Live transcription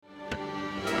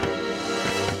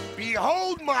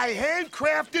Behold my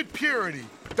handcrafted purity.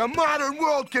 The modern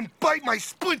world can bite my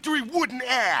splintery wooden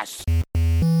ass.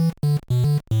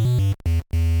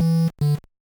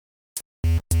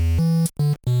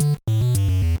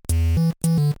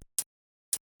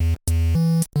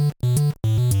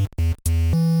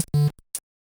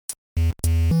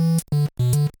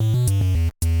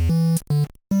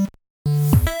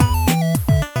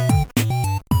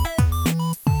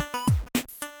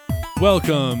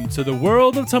 Welcome to the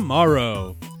world of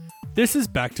tomorrow. This is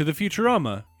Back to the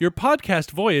Futurama, your podcast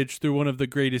voyage through one of the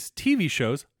greatest TV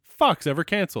shows Fox ever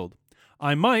canceled.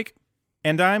 I'm Mike.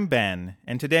 And I'm Ben,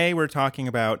 and today we're talking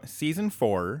about Season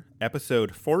 4,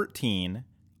 Episode 14,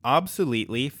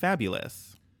 Obsoletely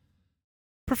Fabulous.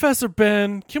 Professor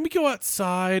Ben, can we go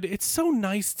outside? It's so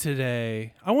nice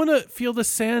today. I want to feel the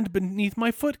sand beneath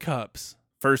my foot cups.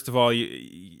 First of all,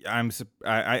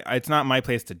 it's not my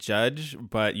place to judge,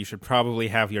 but you should probably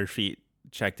have your feet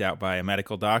checked out by a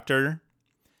medical doctor.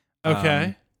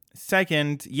 Okay.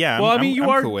 Second, yeah, well, I'm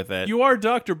are cool with it. You are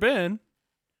Dr. Ben.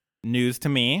 News to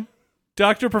me.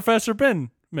 Dr. Professor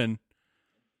Benman.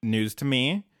 News to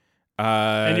me.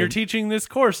 And you're teaching this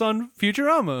course on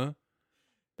Futurama.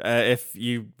 If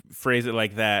you phrase it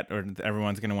like that, or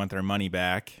everyone's going to want their money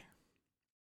back.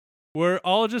 We're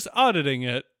all just auditing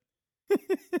it.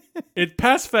 It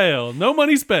pass-fail. No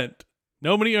money spent.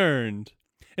 No money earned.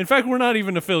 In fact, we're not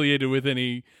even affiliated with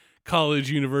any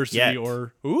college, university, Yet.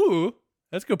 Ooh,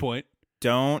 that's a good point.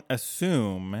 Don't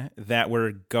assume that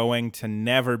we're going to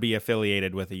never be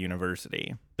affiliated with a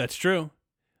university. That's true.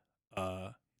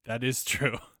 That is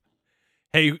true.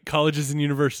 Hey, colleges and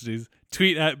universities,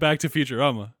 tweet at Back to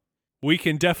Futurama. We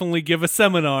can definitely give a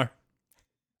seminar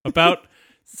about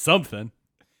something.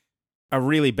 A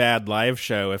really bad live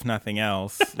show, if nothing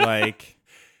else. Like,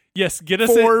 yes, get us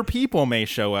 4 people may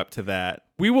show up to that.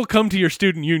 We will come to your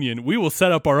student union. We will set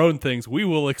up our own things. We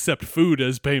will accept food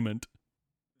as payment.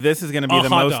 This is going to be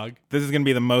dog. This is going to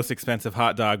be the most expensive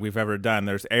hot dog we've ever done.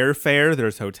 There's airfare,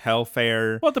 there's hotel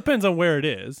fare. Well, it depends on where it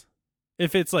is.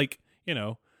 If it's like,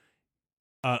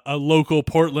 a local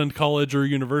Portland college or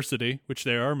university, which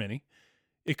there are many,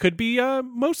 it could be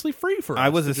mostly free for us. I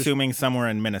was assuming somewhere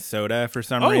in Minnesota for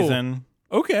some reason.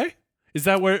 Okay, is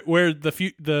that where the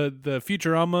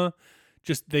Futurama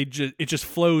it just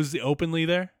flows openly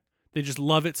there? They just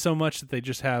love it so much that they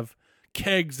just have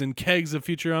kegs and kegs of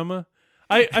Futurama.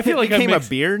 I feel like it became a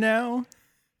beer now.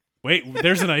 Wait,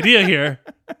 there's an idea here.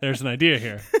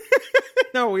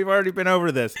 No, we've already been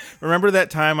over this. Remember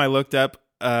that time I looked up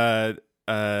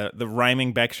the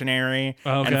Rhyming Bectionary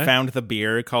and found the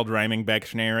beer called Rhyming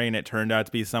Bectionary, and it turned out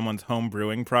to be someone's home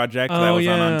brewing project that was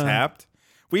on Untapped.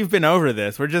 We've been over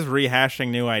this. We're just rehashing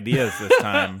new ideas this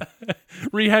time.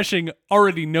 Rehashing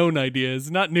already known ideas,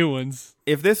 not new ones.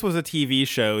 If this was a TV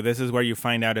show, this is where you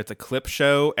find out it's a clip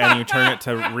show and you turn it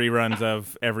to reruns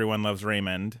of Everyone Loves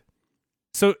Raymond.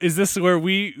 So is this where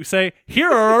we say, here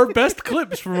are our best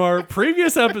clips from our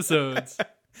previous episodes?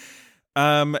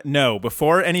 No,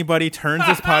 before anybody turns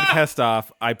this podcast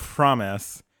off, I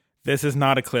promise this is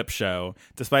not a clip show.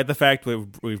 Despite the fact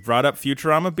we've brought up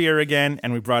Futurama beer again,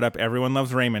 and we brought up Everyone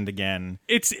Loves Raymond again.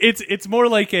 It's more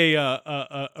like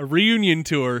a reunion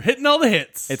tour, hitting all the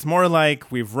hits. It's more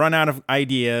like we've run out of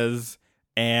ideas,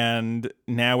 and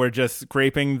now we're just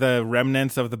scraping the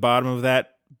remnants of the bottom of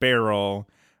that barrel.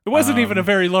 It wasn't even a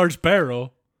very large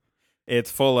barrel.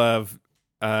 It's full of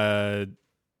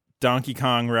Donkey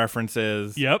Kong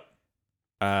references. Yep.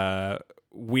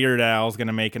 Weird Al's going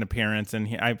to make an appearance in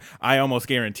here. I almost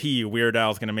guarantee you Weird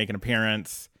Al's going to make an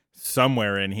appearance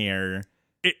somewhere in here.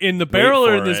 In the barrel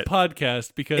or in this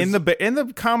podcast? Because in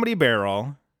the comedy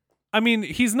barrel. I mean,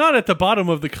 he's not at the bottom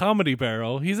of the comedy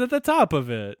barrel. He's at the top of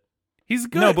it. He's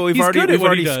good. No, but we've He's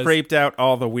already scraped out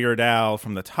all the Weird Al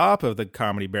from the top of the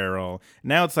comedy barrel.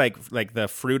 Now it's like the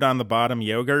fruit on the bottom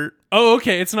yogurt. Oh,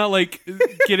 okay. It's not like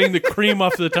getting the cream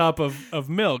off the top of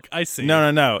milk. I see.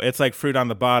 No. It's like fruit on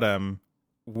the bottom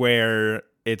where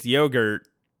it's yogurt,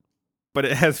 but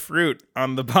it has fruit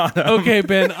on the bottom. Okay,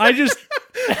 Ben. That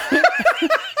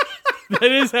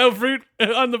is how fruit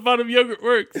on the bottom yogurt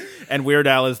works. And Weird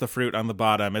Al is the fruit on the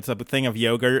bottom. It's a thing of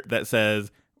yogurt that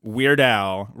says Weird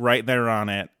Al right there on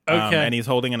it. Okay. And he's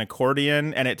holding an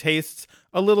accordion, and it tastes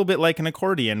a little bit like an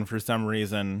accordion for some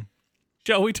reason.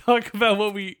 Shall we talk about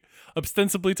what we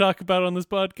ostensibly talk about on this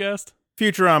podcast?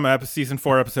 Futurama, Season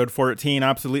 4, Episode 14,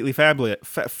 Obsoletely Fabulous.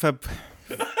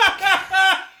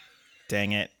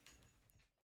 Dang it.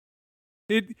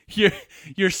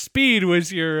 Your speed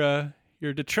was your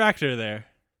detractor there.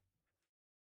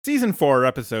 Season 4,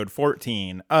 Episode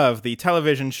 14 of the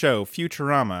television show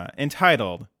Futurama,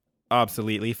 entitled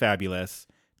Obsoletely Fabulous,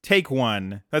 take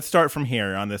one. Let's start from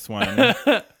here on this one.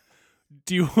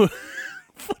 Do you? What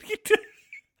do you do?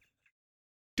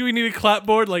 Do we need a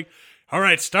clapboard? Like, all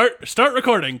right, start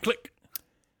recording. Click.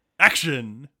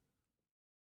 Action.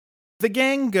 The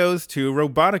gang goes to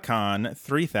Roboticon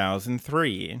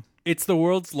 3003. It's the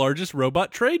world's largest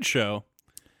robot trade show.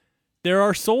 There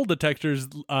are soul detectors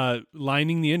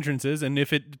lining the entrances, and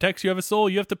if it detects you have a soul,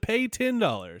 you have to pay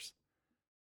 $10.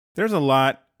 There's a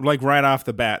lot, like right off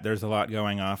the bat, there's a lot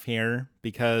going off here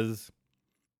because,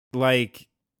 like,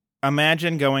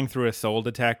 imagine going through a soul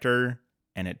detector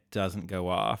and it doesn't go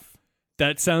off.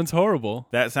 That sounds horrible.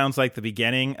 That sounds like the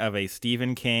beginning of a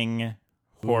Stephen King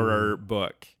horror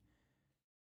book.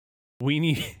 We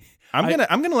need. I'm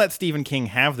gonna let Stephen King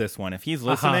have this one. If he's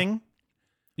listening,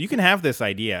 you can have this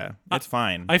idea. It's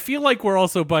fine. I feel like we're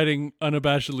also biting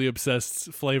Unabashedly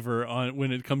Obsessed's flavor on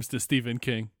when it comes to Stephen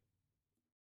King.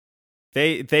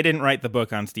 They didn't write the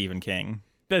book on Stephen King.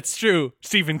 That's true.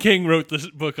 Stephen King wrote the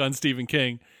book on Stephen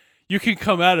King. You can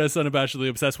come at us Unabashedly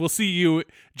Obsessed. We'll see you,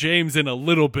 James, in a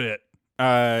little bit.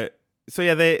 So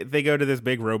yeah, they go to this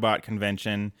big robot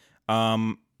convention.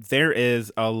 There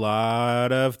is a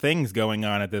lot of things going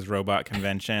on at this robot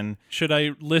convention. Should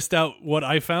I list out what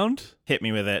I found? Hit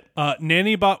me with it.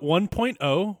 Nannybot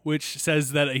 1.0, which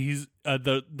says that he's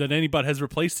the Nannybot has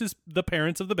replaced the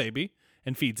parents of the baby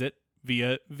and feeds it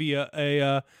via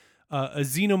a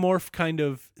xenomorph kind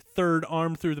of third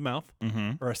arm through the mouth,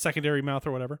 or a secondary mouth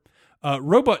or whatever.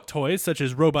 Robot toys such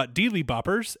as robot dealy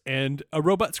boppers and a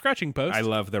robot scratching post. I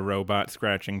love the robot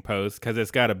scratching post because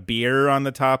it's got a beer on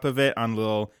the top of it on a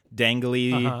little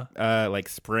dangly like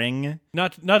spring.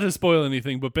 Not to spoil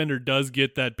anything, but Bender does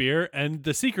get that beer, and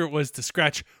the secret was to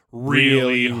scratch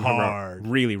really hard.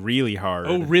 Really, really hard.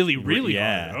 Oh, really, really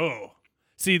yeah. hard. Oh.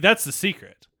 See, that's the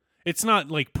secret. It's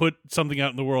not like put something out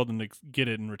in the world and get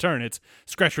it in return. It's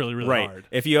scratch really, really hard.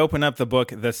 If you open up the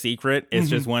book, The Secret, it's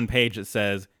just one page that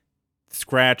says,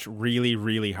 scratch really,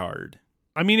 really hard.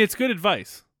 I mean, it's good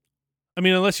advice. I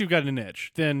mean, unless you've got an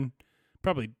itch, then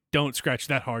probably don't scratch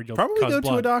that hard. You'll probably cause go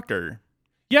blood. to a doctor.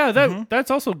 Yeah, that's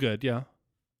also good, yeah.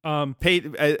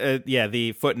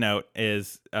 The footnote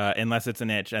is, unless it's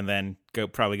an itch, and then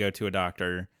probably go to a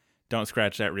doctor. Don't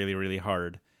scratch that really, really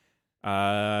hard.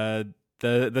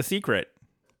 The Secret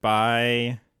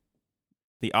by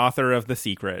the author of The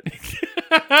Secret.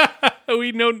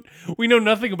 We know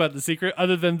nothing about The Secret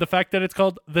other than the fact that it's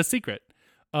called The Secret.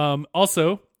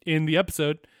 Also, in the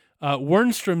episode,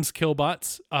 Wernstrom's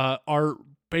killbots are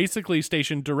basically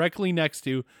stationed directly next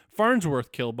to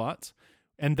Farnsworth killbots,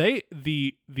 and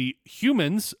the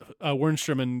humans,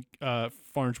 Wernstrom and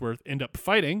Farnsworth, end up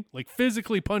fighting, like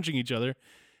physically punching each other.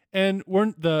 And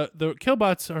the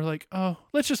killbots are like, oh,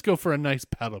 let's just go for a nice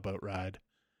paddle boat ride.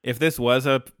 If this was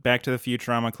a Back to the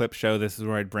Futurama clip show, this is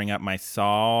where I'd bring up my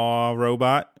Saw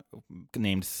robot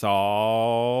named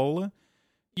Saul.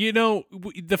 You know,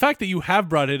 the fact that you have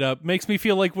brought it up makes me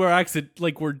feel like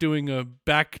we're doing a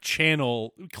back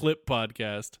channel clip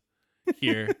podcast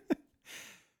here.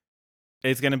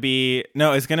 It's gonna be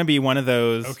one of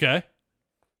those. Okay.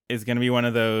 It's gonna be one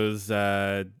of those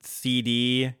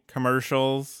CD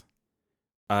commercials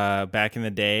back in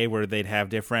the day where they'd have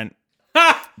different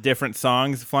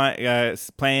songs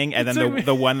playing, and then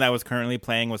the one that was currently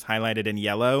playing was highlighted in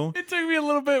yellow. It took me a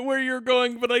little bit where you're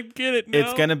going, but I get it now.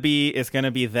 It's gonna be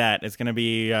that. It's gonna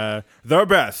be the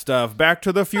best of Back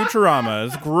to the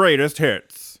Futurama's greatest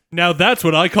hits. Now that's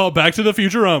what I call Back to the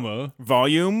Futurama.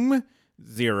 Volume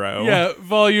 0. Yeah,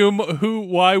 volume.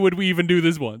 Why would we even do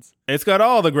this once? It's got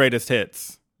all the greatest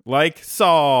hits, like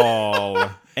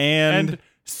Saul and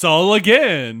Saul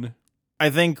again. I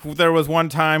think there was one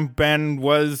time Ben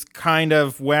was kind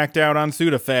of whacked out on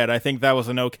Sudafed. I think that was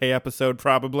an okay episode,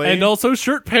 probably. And also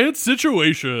Shirt Pants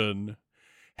Situation.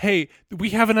 Hey, we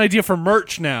have an idea for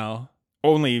merch now.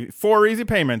 Only 4 easy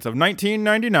payments of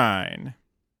 $19.99.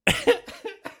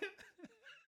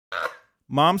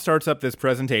 Mom starts up this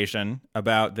presentation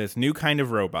about this new kind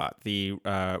of robot, the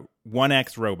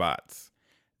 1X robots.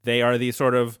 They are these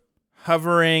sort of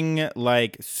hovering,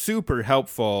 like, super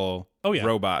helpful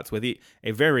robots with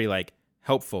a very, like,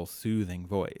 helpful, soothing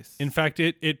voice. In fact,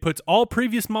 it puts all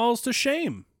previous models to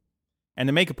shame. And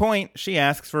to make a point, she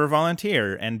asks for a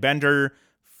volunteer, and Bender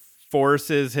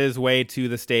forces his way to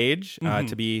the stage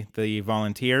to be the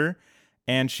volunteer,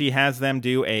 and she has them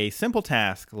do a simple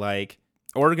task like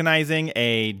organizing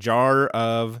a jar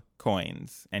of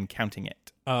coins and counting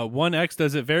it. 1X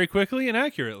does it very quickly and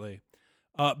accurately.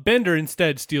 Bender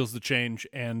instead steals the change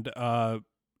and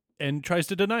tries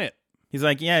to deny it. He's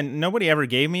like, yeah, nobody ever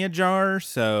gave me a jar,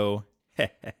 so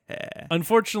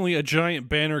Unfortunately, a giant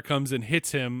banner comes and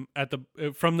hits him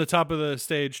from the top of the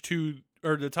stage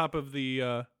the top of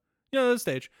the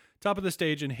top of the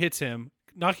stage, and hits him,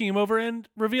 knocking him over and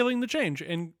revealing the change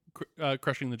and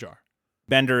crushing the jar.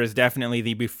 Bender is definitely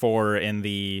the before and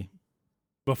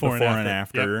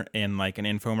after yep. in like an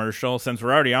infomercial. Since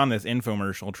we're already on this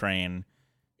infomercial train,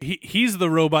 he's the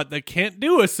robot that can't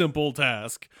do a simple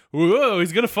task. Whoa,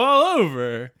 he's gonna fall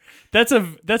over. That's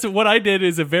what I did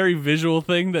is a very visual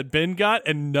thing that Ben got,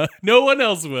 and no one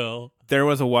else will. There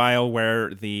was a while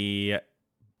where the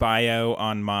bio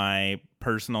on my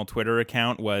personal Twitter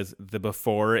account was the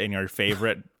before in your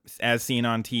favorite as seen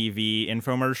on TV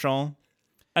infomercial.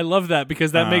 I love that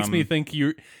because that makes me think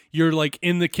you're like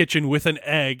in the kitchen with an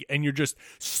egg and you're just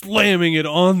slamming it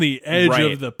on the edge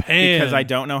of the pan. Because I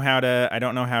don't know how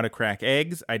to crack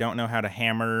eggs. I don't know how to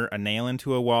hammer a nail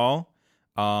into a wall.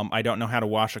 I don't know how to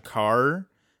wash a car.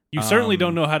 You certainly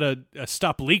don't know how to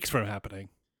stop leaks from happening.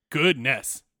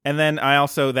 Goodness. And then I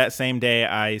also, that same day,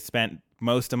 I spent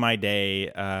most of my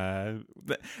day.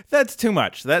 That's too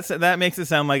much. That makes it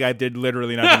sound like I did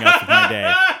literally nothing else with my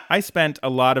day. I spent a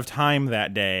lot of time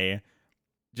that day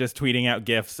just tweeting out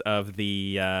GIFs of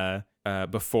the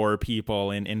before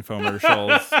people in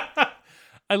infomercials.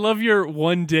 I love your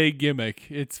one-day gimmick.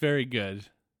 It's very good.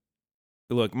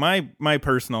 Look, my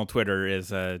personal Twitter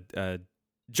is a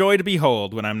joy to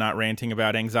behold when I'm not ranting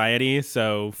about anxiety.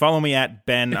 So follow me at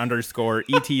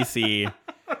Ben_ETC.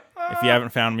 If you haven't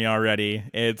found me already,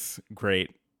 it's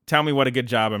great. Tell me what a good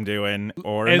job I'm doing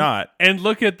or not. And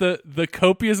look at the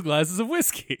copious glasses of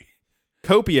whiskey.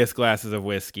 Copious glasses of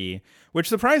whiskey, which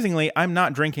surprisingly I'm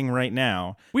not drinking right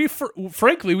now.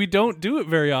 Frankly, we don't do it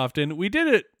very often. We did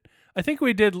it, I think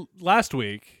we did last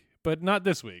week, but not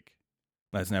this week.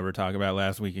 Let's never talk about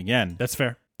last week again. That's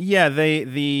fair. Yeah,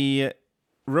 the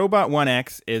Robot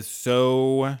 1X is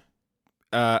so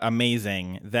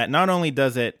amazing that not only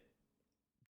does it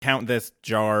count this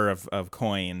jar of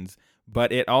coins,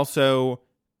 but it also,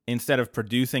 instead of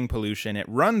producing pollution, it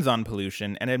runs on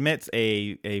pollution and emits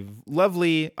a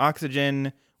lovely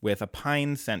oxygen with a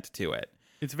pine scent to it.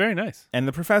 It's very nice. And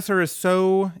the professor is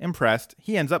so impressed,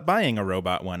 he ends up buying a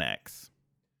Robot 1X.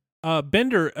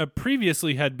 Bender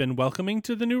previously had been welcoming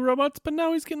to the new robots, but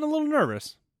now he's getting a little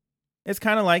nervous. It's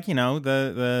kind of like,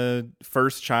 the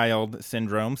first child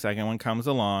syndrome. Second one comes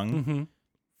along. Mm-hmm.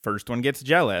 First one gets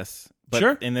jealous. But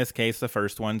sure. In this case, the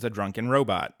first one's a drunken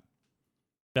robot.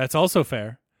 That's also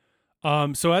fair.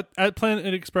 So at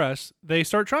Planet Express, they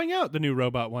start trying out the new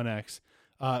Robot 1X,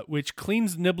 which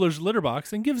cleans Nibbler's litter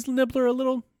box and gives Nibbler a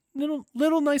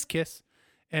little nice kiss,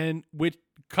 and which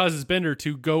causes Bender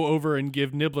to go over and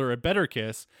give Nibbler a better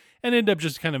kiss and end up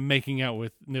just kind of making out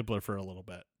with Nibbler for a little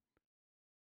bit.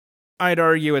 I'd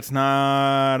argue it's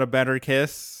not a better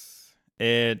kiss.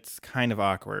 It's kind of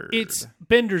awkward. It's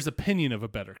Bender's opinion of a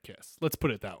better kiss. Let's put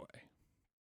it that way.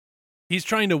 He's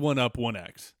trying to one-up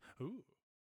 1X. Ooh.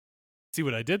 See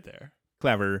what I did there?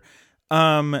 Clever.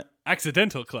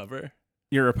 Accidental clever.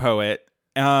 You're a poet.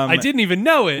 I didn't even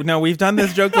know it. No, we've done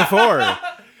this joke before.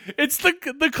 It's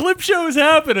the clip show is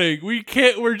happening.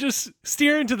 We're just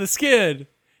steering to the skid.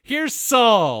 Here's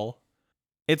Saul.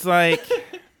 It's like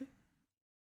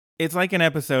an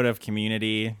episode of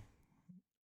Community,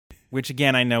 which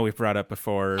again I know we've brought up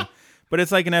before, but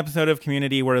it's like an episode of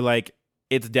Community where like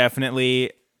it's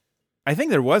definitely, I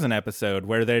think there was an episode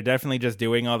where they're definitely just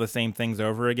doing all the same things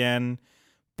over again,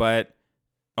 but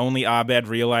only Abed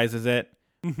realizes it.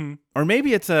 Mm-hmm. Or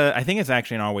maybe I think it's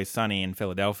actually an Always Sunny in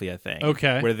Philadelphia thing.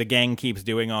 Okay. Where the gang keeps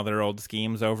doing all their old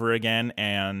schemes over again,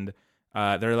 and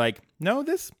they're like, no,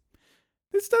 this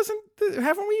doesn't,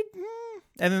 haven't we?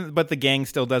 And then, but the gang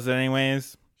still does it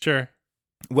anyways. Sure.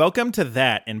 Welcome to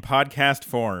that in podcast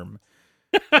form.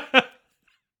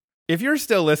 If you're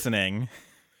still listening,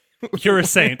 you're a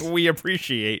saint. We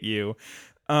appreciate you.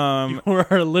 You're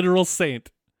a literal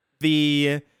saint.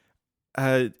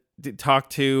 Talk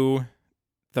to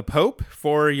the Pope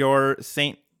for your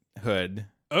sainthood.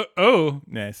 Oh.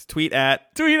 Yes. Tweet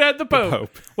at the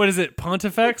Pope. What is it?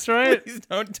 Pontifex, right? Please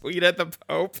don't tweet at the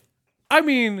Pope. I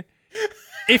mean,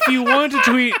 if you want to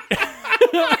tweet,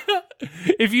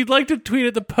 if you'd like to tweet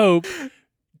at the Pope,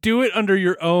 do it under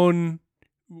your own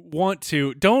want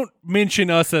to. Don't mention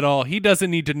us at all. He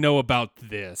doesn't need to know about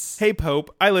this. Hey,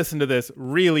 Pope, I listened to this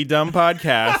really dumb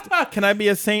podcast. Can I be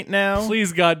a saint now?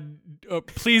 Please, God,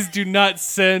 please do not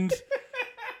send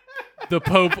the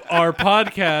Pope our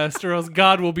podcast, or else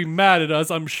God will be mad at us,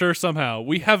 I'm sure, somehow.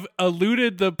 We have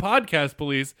eluded the podcast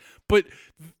police, but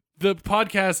the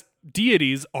podcast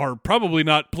deities are probably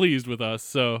not pleased with us,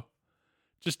 so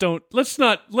Just don't. Let's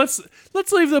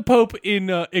leave the Pope in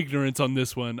ignorance on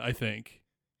this one. I think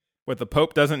what the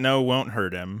Pope doesn't know won't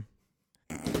hurt him.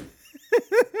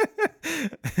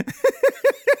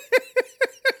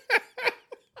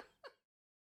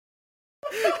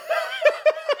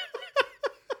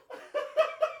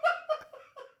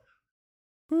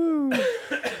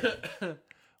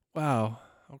 Wow.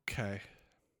 Okay.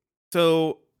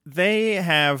 So they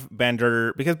have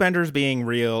Bender, because Bender's being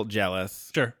real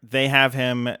jealous. Sure. They have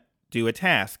him do a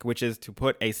task, which is to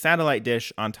put a satellite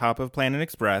dish on top of Planet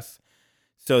Express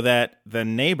so that the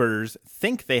neighbors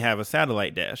think they have a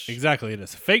satellite dish. Exactly. It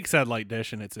is a fake satellite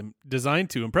dish, and it's designed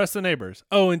to impress the neighbors.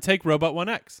 Oh, and take Robot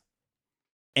 1X.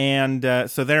 And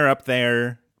so they're up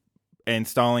there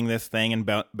installing this thing,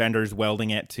 and Bender's welding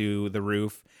it to the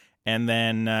roof. And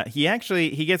then he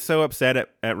gets so upset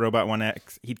at Robot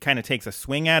 1X, he kind of takes a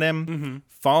swing at him,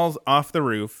 falls off the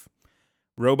roof.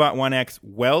 Robot 1X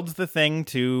welds the thing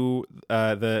to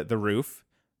the roof,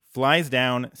 flies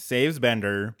down, saves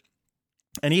Bender,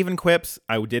 and even quips,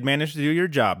 "I did manage to do your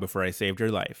job before I saved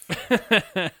your life."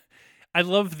 I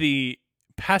love the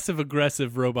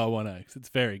passive-aggressive Robot 1X. It's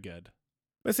very good.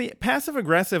 But see,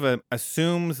 passive-aggressive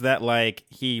assumes that, like,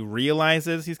 he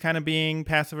realizes he's kind of being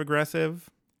passive-aggressive.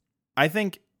 I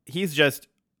think he's just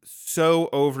so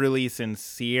overly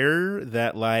sincere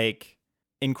that, like,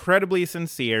 incredibly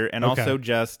sincere, and also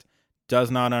just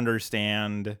does not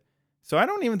understand. So I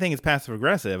don't even think it's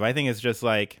passive-aggressive. I think it's just,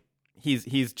 like,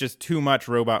 he's just too much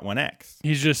Robot 1X.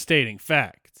 He's just stating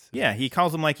facts. Yeah, he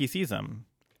calls him like he sees him.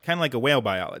 Kind of like a whale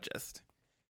biologist.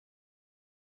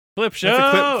 Clip show!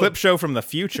 That's a clip show from the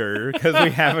future, because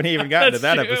we haven't even gotten to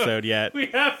that episode yet. We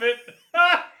haven't.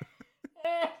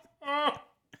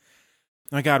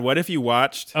 My God, what if you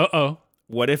watched...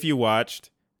 What if you watched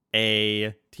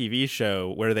a TV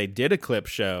show where they did a clip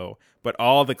show, but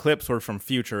all the clips were from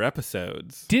future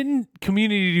episodes? Didn't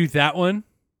Community do that one?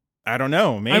 I don't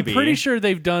know, maybe. I'm pretty sure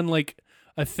they've done, like,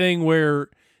 a thing where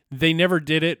they never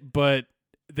did it, but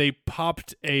they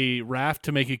popped a raft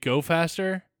to make it go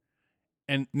faster.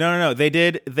 And No. They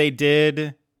did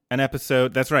an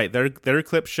episode. That's right. Their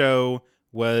clip show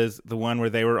was the one where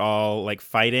they were all, like,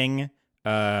 fighting,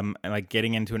 and, like,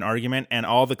 getting into an argument, and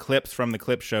all the clips from the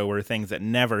clip show were things that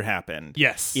never happened.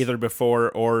 Yes. Either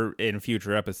before or in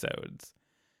future episodes.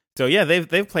 So yeah,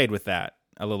 they've played with that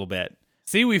a little bit.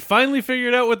 See, we finally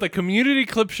figured out what the Community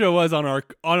clip show was on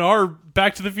our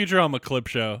Back to the Futurama clip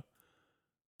show.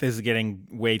 This is getting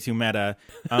way too meta.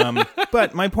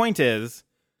 But my point is,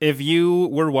 if you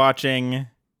were watching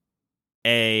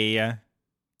a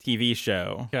TV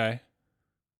show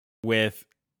with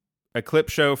a clip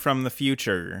show from the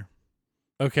future,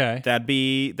 that'd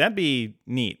be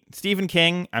neat. Stephen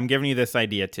King, I'm giving you this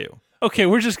idea too. Okay,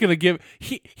 we're just gonna give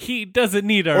he doesn't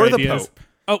need our ideas. Or the Pope.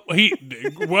 Oh,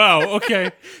 wow.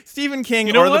 Okay, Stephen King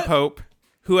the Pope,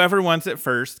 whoever wants it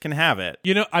first can have it.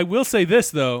 You know, I will say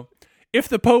this though: if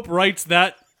the Pope writes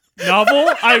that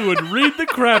novel, I would read the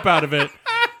crap out of it.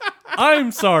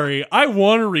 I'm sorry, I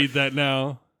want to read that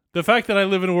now. The fact that I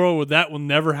live in a world where that will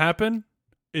never happen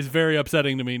is very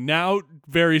upsetting to me now,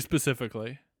 very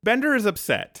specifically. Bender is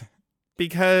upset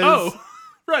because... Oh,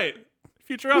 right.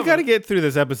 Futurama. We got to get through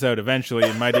this episode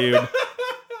eventually, my dude.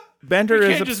 Bender is upset.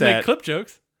 You can't just make clip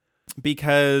jokes.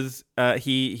 Because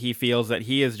he feels that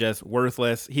he is just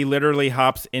worthless. He literally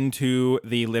hops into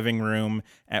the living room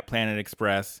at Planet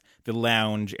Express, the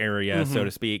lounge area, so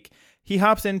to speak. He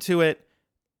hops into it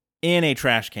in a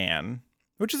trash can,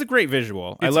 which is a great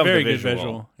visual. I love the visual. Good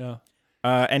visual. Yeah.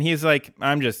 And he's like,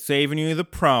 "I'm just saving you the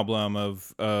problem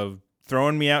of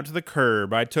throwing me out to the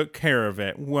curb. I took care of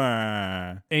it."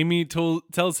 Wah. Amy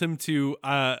tells him to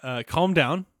calm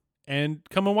down and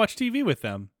come and watch TV with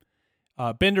them.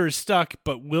 Bender is stuck,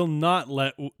 but will not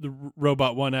let the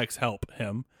Robot 1X help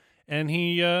him, and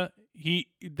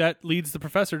that leads the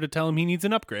professor to tell him he needs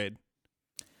an upgrade.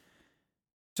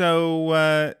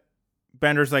 So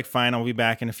Bender's like, "Fine, I'll be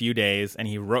back in a few days," and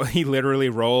he literally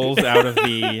rolls out of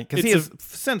the because he has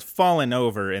since fallen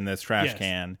over in this trash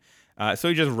can. So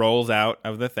he just rolls out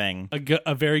of the thing.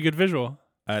 A very good visual.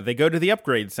 They go to the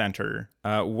upgrade center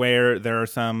where there are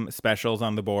some specials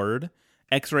on the board.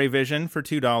 X-ray vision for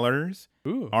 $2,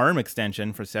 arm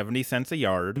extension for 70 cents a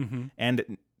yard,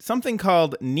 and something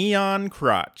called neon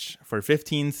crotch for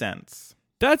 15 cents.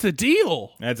 That's a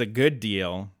deal. That's a good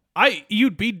deal.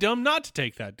 You'd be dumb not to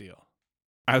take that deal.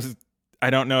 I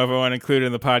don't know if I want to include it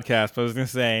in the podcast, but I was going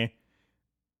to say,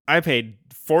 I paid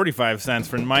 45 cents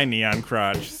for my neon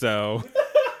crotch, so...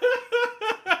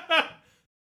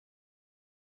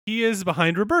 He is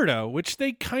behind Roberto, which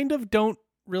they kind of don't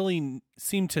really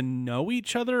seem to know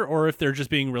each other, or if they're just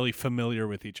being really familiar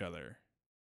with each other.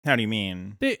 How do you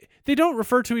mean? They don't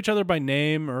refer to each other by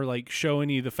name or like show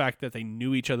any of the fact that they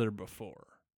knew each other before.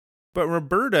 But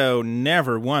Roberto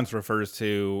never once refers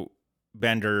to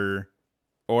Bender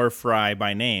or Fry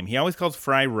by name. He always calls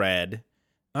Fry Red.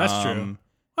 That's true.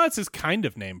 Well, that's his kind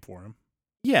of name for him.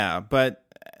 Yeah, but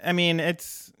I mean,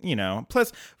 it's,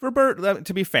 plus Roberto,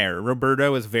 to be fair,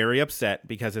 Roberto is very upset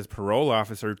because his parole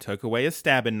officer took away his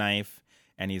stabbing knife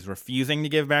and he's refusing to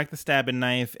give back the stabbing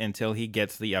knife until he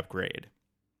gets the upgrade.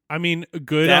 I mean,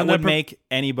 good that on would make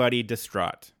anybody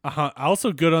distraught.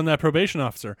 Also good on that probation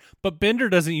officer. But Bender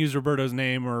doesn't use Roberto's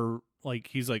name or like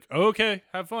he's like, oh, okay,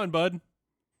 have fun, bud.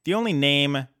 The only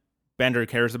name Bender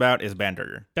cares about is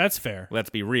Bender. That's fair. Let's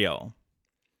be real.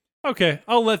 Okay,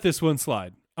 I'll let this one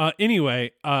slide.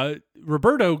 Anyway,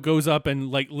 Roberto goes up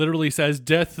and like literally says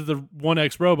death to the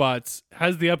 1X robots,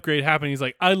 has the upgrade happen. He's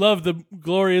like, I love the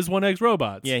glorious 1X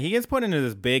robots. Yeah, he gets put into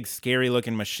this big scary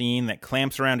looking machine that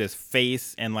clamps around his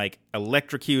face and like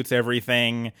electrocutes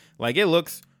everything. Like it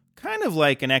looks kind of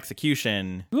like an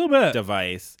execution a little bit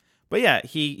device. But yeah,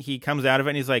 he comes out of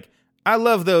it and he's like, I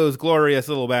love those glorious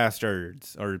little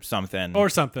bastards or something.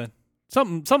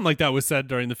 Something like that was said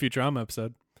during the Futurama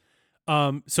episode.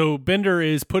 So Bender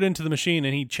is put into the machine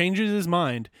and he changes his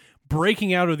mind,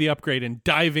 breaking out of the upgrade and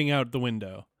diving out the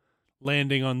window,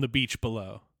 landing on the beach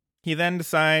below. He then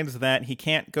decides that he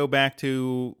can't go back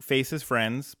to face his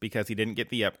friends because he didn't get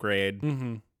the upgrade.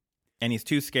 Mm-hmm. And he's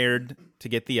too scared to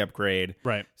get the upgrade.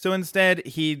 Right. So instead,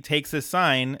 he takes a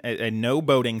sign, a no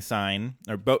boating sign,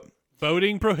 or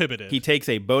boating prohibited. He takes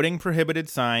a boating prohibited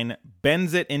sign,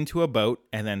 bends it into a boat,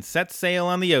 and then sets sail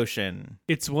on the ocean.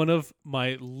 It's one of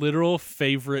my literal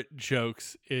favorite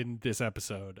jokes in this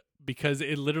episode because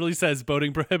it literally says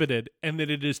boating prohibited and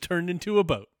then it is turned into a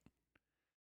boat.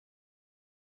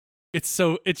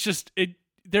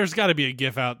 There's got to be a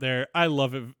GIF out there. I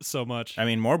love it so much. I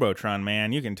mean, Morbotron,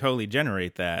 man, you can totally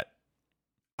generate that.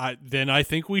 Then I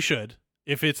think we should,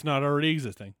 if it's not already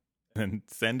existing. And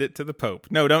send it to the Pope.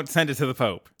 No, don't send it to the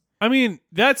Pope. I mean,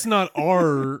 that's not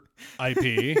our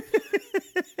IP.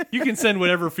 You can send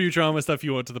whatever Futurama stuff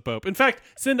you want to the Pope. In fact,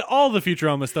 send all the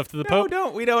Futurama stuff to the Pope. No,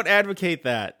 we don't advocate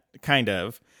that. Kind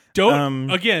of.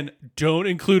 Don't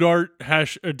include our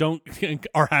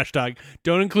hashtag.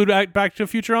 Don't include Back to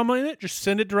Futurama in it. Just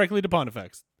send it directly to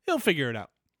Pontifex. He'll figure it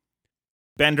out.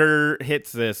 Bender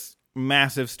hits this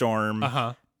massive storm.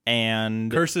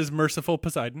 And curses merciful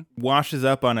Poseidon, washes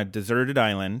up on a deserted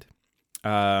island,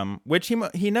 which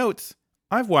he notes,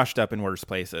 I've washed up in worse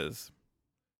places.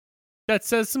 That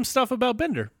says some stuff about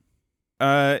Bender.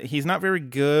 He's not very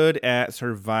good at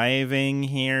surviving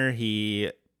here.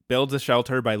 He builds a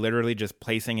shelter by literally just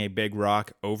placing a big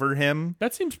rock over him.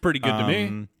 That seems pretty good to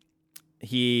me.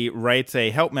 He writes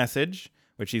a help message,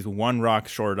 which he's one rock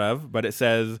short of, but it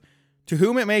says, to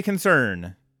whom it may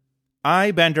concern,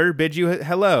 I, Bender, bid you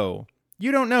hello.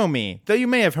 You don't know me, though you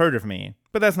may have heard of me,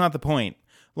 but that's not the point.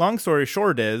 Long story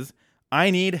short is, I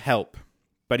need help,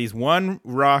 but he's one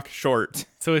rock short.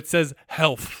 So it says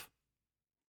help.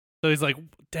 So he's like,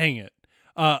 dang it.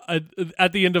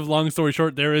 At the end of long story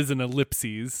short, there is an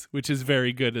ellipses, which is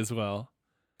very good as well.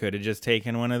 Could have just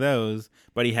taken one of those,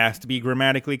 but he has to be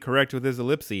grammatically correct with his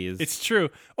ellipses. It's true.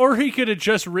 Or he could have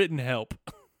just written help.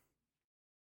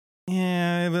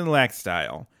 Yeah, it lacks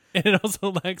style. And it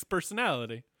also lacks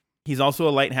personality. He's also a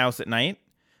lighthouse at night,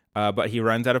 but he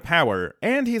runs out of power,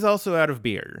 and he's also out of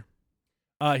beer.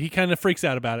 He kind of freaks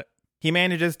out about it. He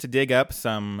manages to dig up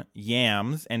some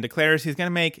yams and declares he's going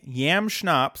to make yam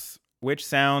schnapps, which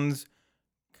sounds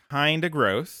kind of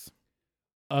gross.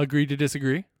 Agree to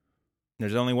disagree.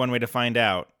 There's only one way to find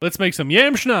out. Let's make some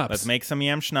yam schnapps. Let's make some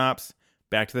yam schnapps.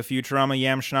 Back to the Futurama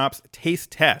yam schnapps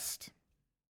taste test.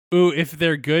 Ooh, if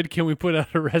they're good, can we put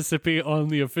out a recipe on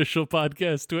the official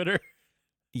podcast Twitter?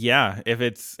 Yeah, if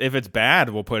it's bad,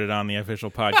 we'll put it on the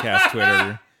official podcast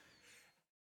Twitter.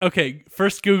 Okay,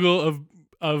 first Google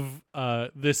of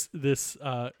this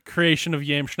creation of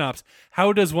yam schnapps.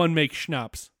 How does one make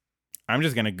schnapps? I'm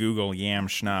just gonna Google yam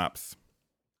schnapps.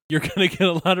 You're gonna get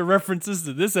a lot of references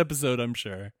to this episode, I'm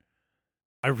sure.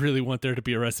 I really want there to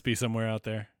be a recipe somewhere out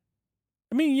there.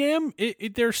 I mean, yam,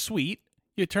 they're sweet.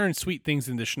 You turn sweet things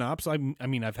into schnapps. I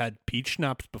mean, I've had peach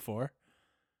schnapps before.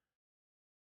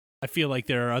 I feel like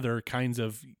there are other kinds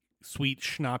of sweet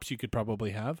schnapps you could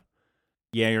probably have.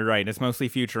 Yeah, you're right. It's mostly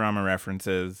Futurama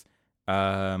references.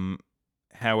 However,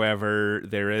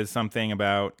 there is something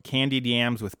about candied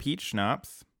yams with peach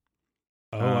schnapps.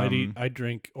 Oh, I'd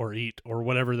drink or eat or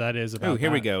whatever that is about. Oh,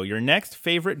 here we go. Your next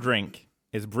favorite drink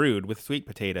is brewed with sweet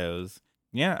potatoes.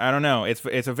 Yeah, I don't know.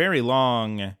 It's a very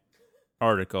long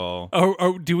article.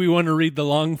 Oh, do we want to read the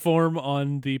long form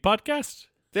on the podcast?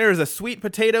 There's a sweet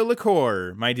potato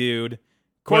liqueur, my dude.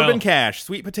 Corbin Cash,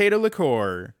 sweet potato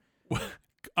liqueur.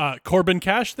 Corbin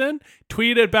Cash, then?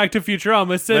 Tweet it back to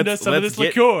Futurama. Send us some of this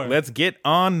liqueur. Let's get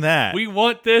on that. We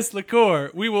want this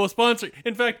liqueur. We will sponsor.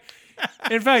 In fact,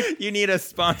 you need a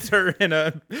sponsor in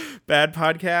a bad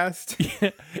podcast.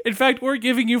 Yeah. In fact, we're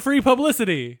giving you free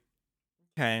publicity.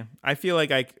 Okay, I feel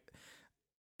like a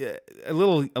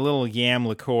little yam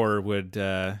liqueur would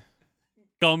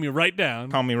calm you right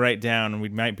down. Calm me right down, and we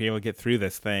might be able to get through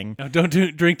this thing. Now, don't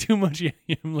drink too much yam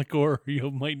liqueur, or you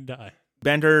might die.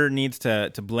 Bender needs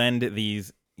to blend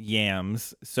these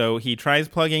yams, so he tries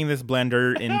plugging this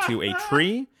blender into a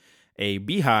tree, a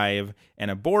beehive, and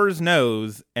a boar's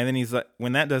nose, and then he's like,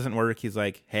 when that doesn't work, he's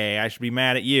like, "Hey, I should be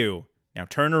mad at you. Now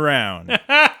turn around."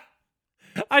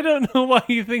 I don't know why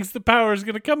he thinks the power is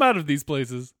going to come out of these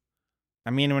places.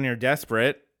 I mean, when you're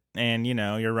desperate and,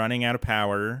 you're running out of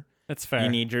power. That's fair. You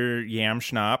need your yam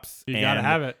schnapps. You got to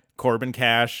have it. Corbin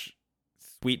Cash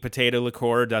sweet potato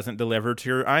liqueur doesn't deliver to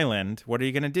your island. What are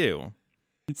you going to do?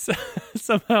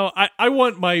 Somehow, I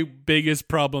want my biggest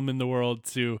problem in the world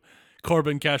to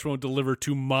Corbin Cash won't deliver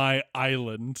to my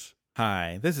island.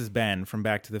 Hi, this is Ben from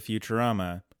Back to the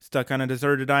Futurama. Stuck on a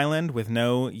deserted island with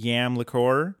no yam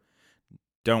liqueur?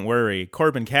 Don't worry,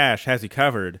 Corbin Cash has you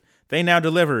covered. They now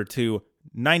deliver to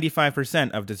 95%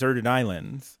 of deserted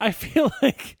islands. I feel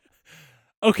like...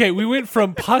 Okay, we went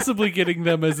from possibly getting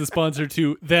them as a sponsor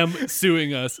to them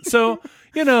suing us. So,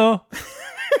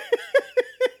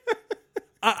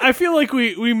 I feel like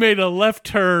we made a left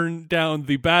turn down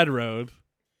the bad road.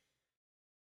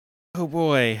 Oh,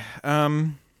 boy.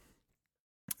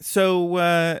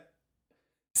 So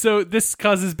this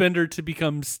causes Bender to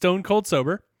become stone cold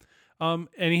sober. And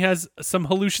he has some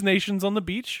hallucinations on the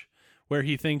beach where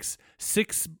he thinks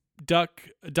 6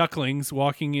 ducklings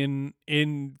walking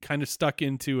in kind of stuck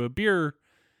into a beer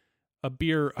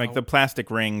like the plastic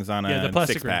rings on a the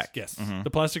plastic six-pack. Rings, yes. Mm-hmm. The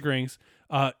plastic rings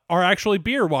are actually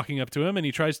beer walking up to him, and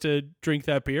he tries to drink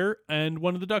that beer, and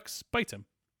one of the ducks bites him.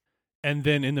 And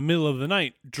then in the middle of the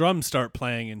night, drums start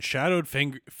playing and shadowed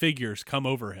figures come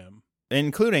over him.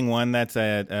 Including one that's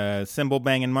a cymbal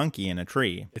banging monkey in a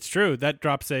tree. It's true. That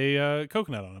drops a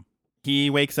coconut on him. He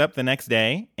wakes up the next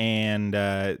day,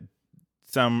 and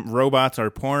some robots are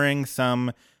pouring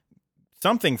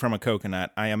something from a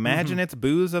coconut. I imagine it's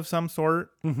booze of some sort.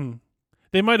 Mm-hmm.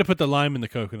 They might have put the lime in the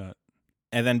coconut.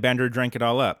 And then Bender drank it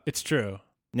all up. It's true.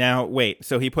 Now, wait.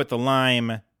 So he put the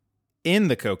lime in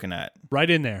the coconut. Right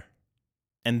in there.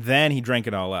 And then he drank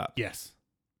it all up. Yes.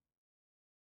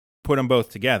 Put them both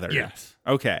together. Yes.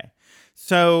 Okay.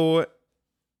 So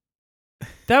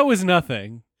that was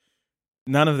nothing.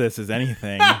 None of this is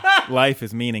anything. Life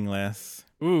is meaningless.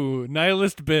 Ooh,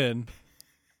 nihilist Ben.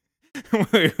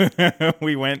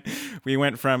 we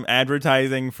went from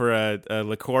advertising for a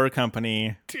liqueur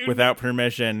company without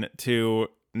permission to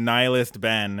nihilist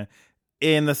Ben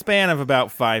in the span of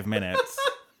about 5 minutes.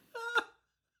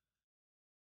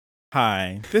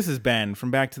 Hi, this is Ben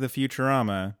from Back to the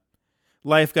Futurama.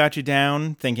 Life got you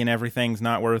down, thinking everything's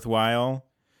not worthwhile?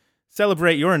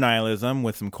 Celebrate your nihilism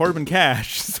with some Corbin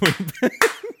Cash.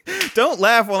 Don't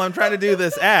laugh while I'm trying to do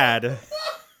this ad.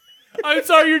 I'm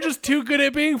sorry, you're just too good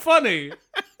at being funny.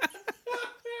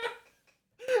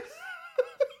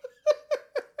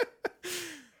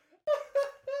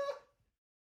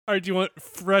 All right, do you want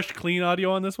fresh, clean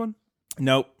audio on this one?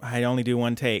 Nope, I only do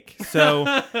one take. So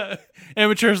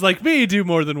amateurs like me do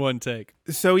more than one take.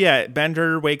 So yeah,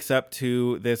 Bender wakes up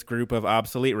to this group of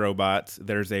obsolete robots.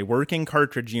 There's a working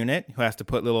cartridge unit who has to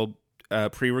put little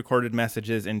pre-recorded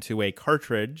messages into a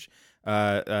cartridge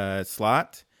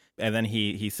slot, and then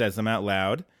he says them out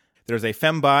loud. There's a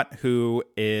fembot who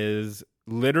is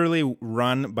literally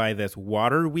run by this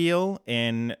water wheel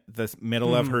in the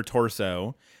middle of her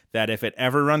torso, that if it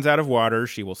ever runs out of water,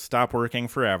 she will stop working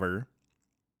forever.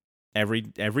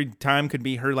 Every time could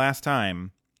be her last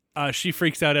time. She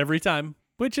freaks out every time,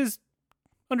 which is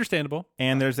understandable.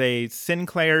 And there's a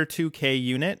Sinclair 2K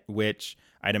unit, which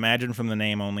I'd imagine from the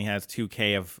name only has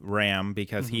 2K of RAM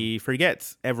because he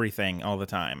forgets everything all the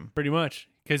time. Pretty much.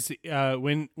 Because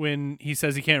when he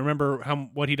says he can't remember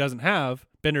what he doesn't have,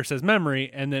 Bender says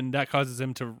memory, and then that causes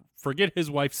him to forget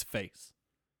his wife's face.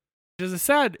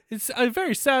 It's a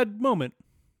very sad moment.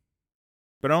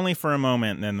 But only for a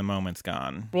moment, and then the moment's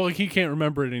gone. Well, he can't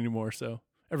remember it anymore, so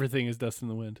everything is dust in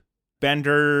the wind.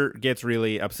 Bender gets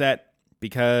really upset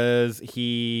because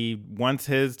he wants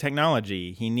his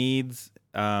technology. He needs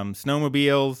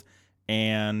snowmobiles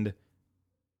and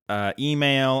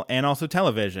email and also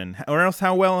television. Or else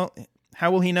how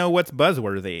will he know what's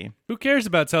buzzworthy? Who cares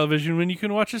about television when you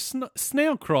can watch a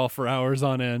snail crawl for hours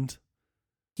on end?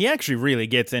 He actually really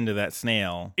gets into that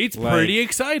snail. It's pretty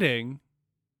exciting.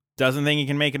 Doesn't think he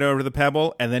can make it over the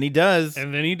pebble, and then he does.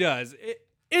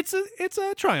 It's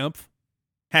a triumph.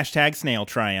 Hashtag snail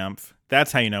triumph.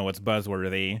 That's how you know what's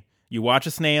buzzworthy. You watch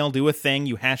a snail do a thing,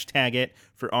 you hashtag it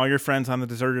for all your friends on the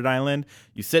deserted island.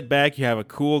 You sit back, you have a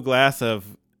cool glass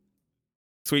of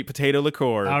sweet potato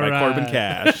liqueur by Corbin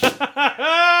Cash.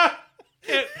 I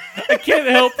can't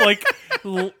help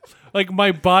like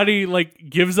my body like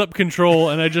gives up control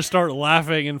and I just start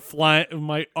laughing and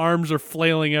my arms are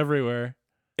flailing everywhere.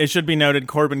 It should be noted,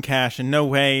 Corbin Cash in no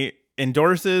way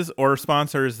endorses or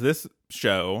sponsors this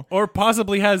show, or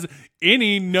possibly has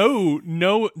any no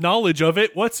knowledge of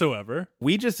it whatsoever.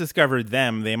 We just discovered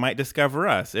them. They might discover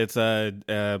us. It's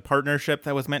a partnership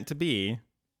that was meant to be.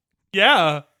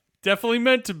 Yeah, definitely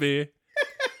meant to be.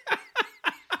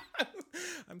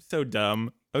 I'm so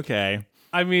dumb. Okay.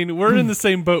 I mean, we're in the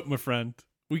same boat, my friend.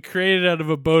 We created out of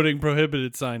a boating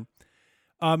prohibited sign.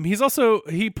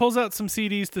 He pulls out some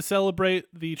CDs to celebrate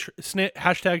the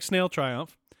hashtag snail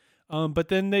triumph. But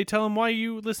then they tell him, why are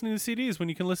you listening to CDs when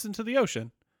you can listen to the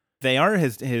ocean? They are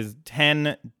his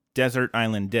 10 desert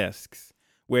island discs,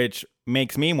 which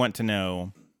makes me want to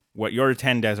know what your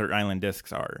 10 desert island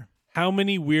discs are. How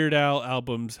many Weird Al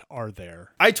albums are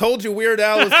there? I told you Weird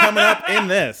Al was coming up in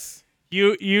this.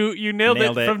 You nailed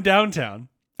it from downtown.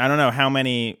 I don't know how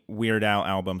many Weird Al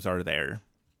albums are there.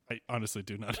 I honestly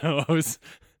do not know.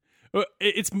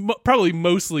 It's probably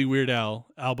mostly Weird Al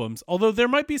albums, although there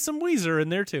might be some Weezer in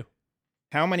there too.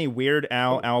 How many Weird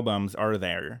Al albums are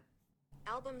there?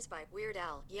 Albums by Weird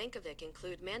Al Yankovic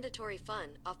include Mandatory Fun,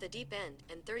 Off the Deep End,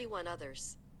 and 31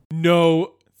 others.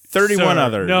 No, 31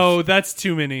 others. No, that's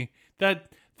too many. That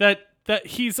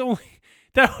he's only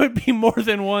that would be more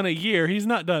than one a year. He's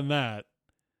not done that.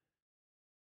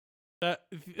 That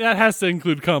has to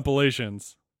include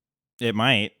compilations. It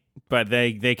might, but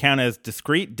they count as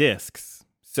discrete discs.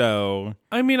 So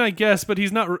I mean, I guess, but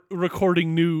he's not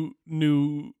recording new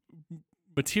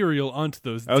material onto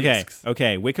those discs.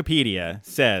 Okay. Wikipedia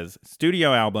says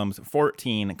studio albums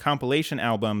 14, compilation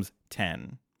albums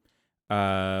 10,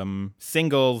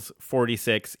 singles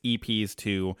 46, EPs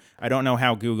 2. I don't know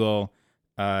how Google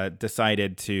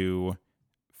decided to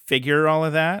figure all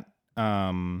of that.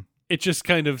 It just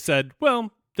kind of said,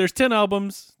 well, there's 10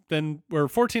 albums, then we're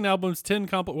 14 albums, 10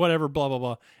 whatever, blah blah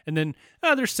blah, and then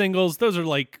there's singles. Those are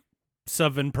like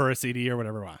 7 per CD or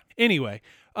whatever. Anyway,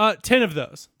 10 of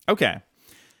those. Okay.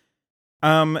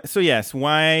 So yes,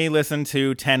 why listen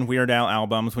to 10 Weird Al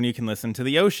albums when you can listen to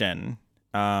the ocean?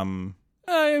 I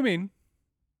mean,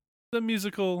 the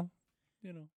musical,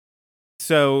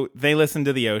 So they listen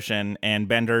to the ocean, and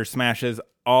Bender smashes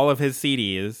all of his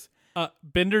CDs.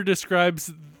 Bender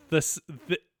describes this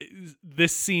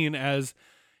scene as,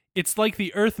 it's like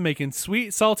the earth making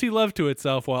sweet, salty love to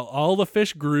itself while all the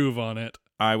fish groove on it.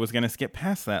 I was going to skip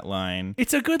past that line.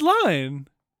 It's a good line.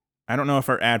 I don't know if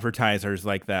our advertisers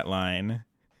like that line.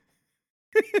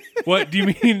 What, do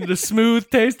you mean the smooth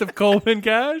taste of Corbin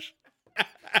Cash?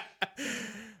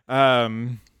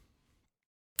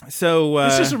 So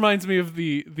this just reminds me of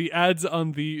the ads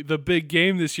on the big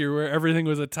game this year where everything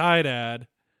was a Tide ad.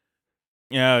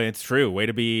 Yeah, it's true. Way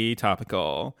to be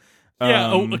topical.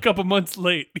 Yeah, a couple months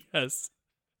late. Yes.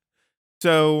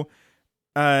 So,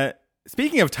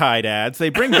 speaking of Tide ads, they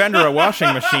bring Bender a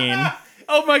washing machine.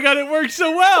 Oh my God, it works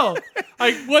so well.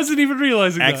 I wasn't even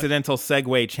realizing Accidental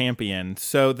segue champion.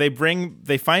 So they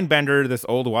find Bender this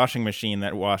old washing machine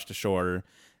that washed ashore,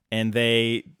 and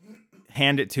they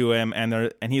hand it to him,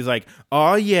 and he's like,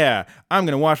 "Oh yeah, I'm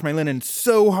gonna wash my linen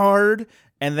so hard."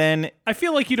 And then I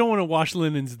feel like you don't want to wash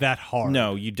linens that hard.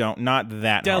 No, you don't. Not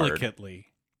that delicately. Hard.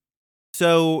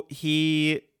 So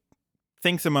he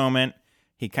thinks a moment.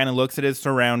 He kind of looks at his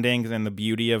surroundings and the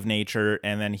beauty of nature,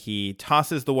 and then he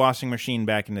tosses the washing machine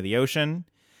back into the ocean,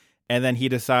 and then he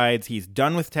decides he's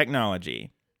done with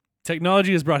technology.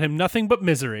 Technology has brought him nothing but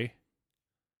misery.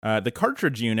 The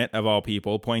cartridge unit, of all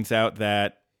people, points out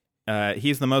that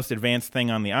he's the most advanced thing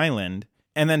on the island,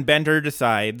 and then Bender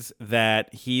decides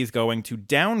that he's going to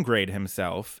downgrade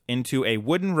himself into a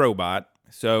wooden robot.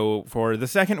 So for the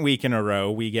second week in a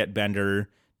row, we get Bender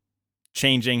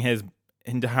changing his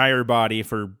entire body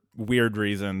for weird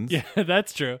reasons. Yeah,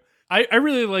 that's true. I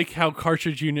really like how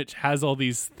Cartridge Unit has all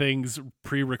these things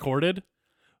pre-recorded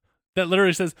that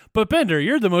literally says, but Bender,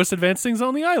 you're the most advanced things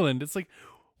on the island. It's like,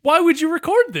 why would you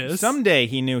record this? Someday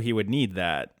he knew he would need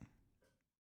that.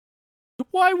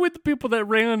 Why would the people that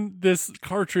ran this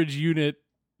Cartridge Unit,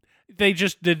 they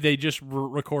just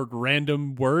record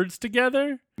random words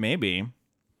together? Maybe.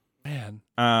 Man.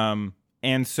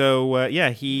 And so,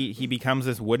 he becomes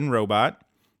this wooden robot,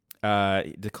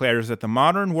 declares that the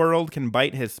modern world can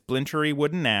bite his splintery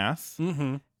wooden ass,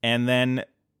 and then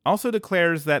also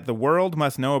declares that the world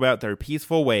must know about their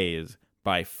peaceful ways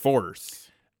by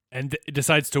force. And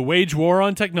decides to wage war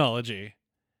on technology.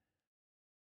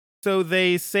 So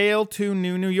they sail to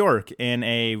New York in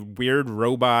a weird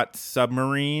robot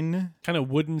submarine. Kind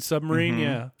of wooden submarine,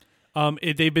 yeah.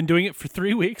 They've been doing it for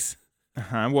 3 weeks.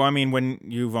 Well, I mean, when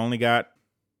you've only got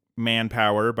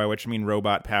manpower, by which I mean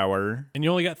robot power. And you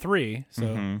only got 3,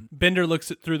 so Bender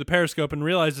looks through the periscope and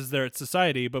realizes they're at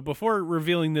society, but before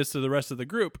revealing this to the rest of the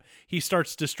group, he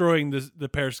starts destroying the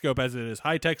periscope as it is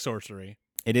high-tech sorcery.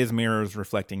 It is mirrors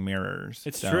reflecting mirrors.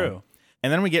 It's true.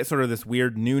 And then we get sort of this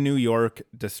weird New York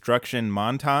destruction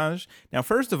montage. Now,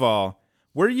 first of all,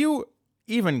 were you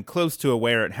even close to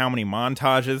aware at how many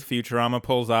montages Futurama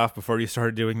pulls off before you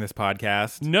started doing this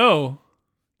podcast? No.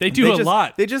 They do a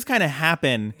lot. They just kind of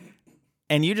happen,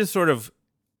 and you just sort of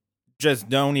just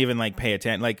don't even like pay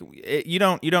attention. Like you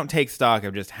don't take stock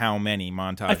of just how many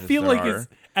montages I feel there like are. it's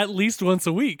at least once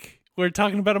a week. We're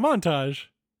talking about a montage.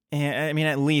 I mean,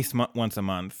 at least once a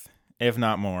month, if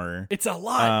not more. It's a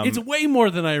lot. It's way more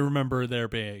than I remember there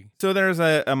being. So there's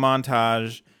a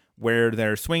montage where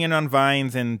they're swinging on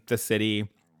vines in the city.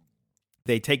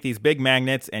 They take these big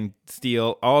magnets and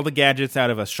steal all the gadgets out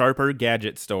of a Sharper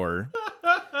gadget store.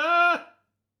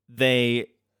 They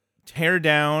tear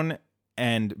down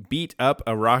and beat up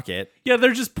a rocket. Yeah,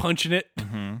 they're just punching it.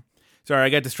 Sorry, I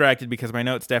got distracted because my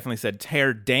notes definitely said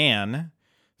tear Dan.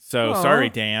 So sorry,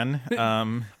 Dan.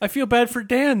 I feel bad for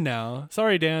Dan now.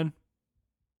 Sorry, Dan.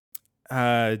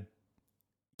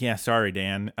 Yeah, sorry,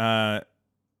 Dan.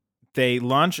 They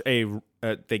launch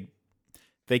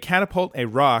they catapult a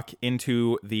rock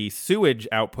into the sewage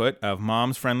output of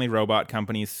Mom's Friendly Robot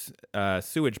Company's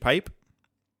sewage pipe.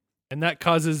 And that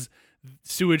causes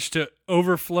sewage to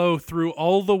overflow through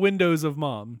all the windows of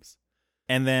Mom's.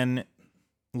 And then,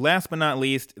 last but not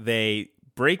least, they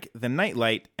break the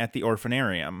nightlight at the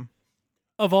orphanarium.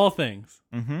 Of all things.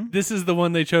 This is the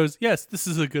one they chose. Yes, this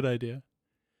is a good idea.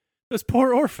 Those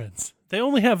poor orphans. They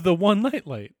only have the one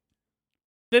nightlight.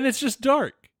 Then it's just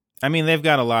dark. I mean, they've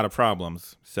got a lot of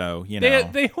problems, so, you know.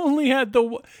 They only had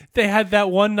they had that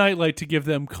one nightlight to give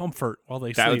them comfort while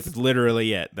they sleep. That's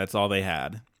literally it. That's all they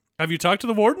had. Have you talked to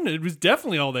the warden? It was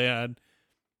definitely all they had.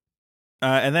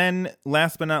 And then,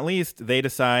 last but not least,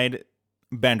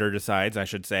 Bender decides, I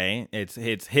should say, it's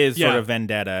his sort of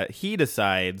vendetta. He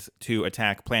decides to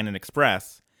attack Planet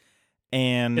Express.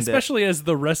 And especially as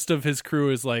the rest of his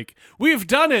crew is like, we've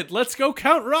done it! Let's go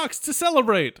count rocks to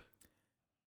celebrate!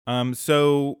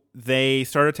 So they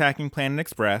start attacking Planet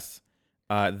Express.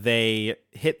 They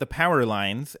hit the power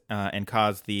lines and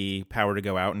cause the power to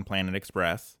go out in Planet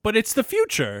Express. But it's the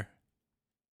future.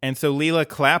 And so Leela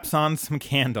claps on some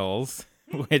candles,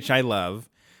 which I love.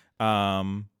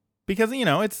 Because, you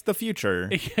know, it's the future.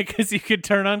 Because you could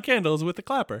turn on candles with a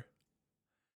clapper.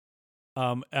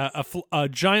 A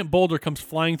giant boulder comes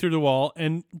flying through the wall,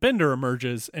 and Bender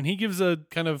emerges, and he gives a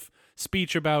kind of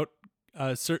speech about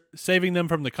saving them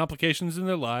from the complications in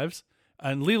their lives.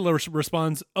 And Leela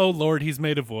responds, "Oh Lord, he's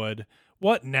made of wood.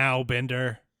 What now,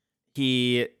 Bender?"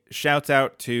 He shouts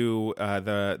out to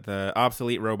the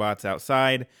obsolete robots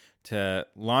outside to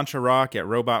launch a rock at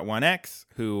Robot 1X,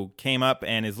 who came up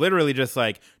and is literally just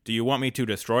like, "Do you want me to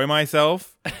destroy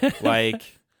myself?"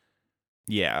 Like,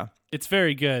 yeah. It's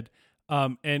very good.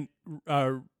 And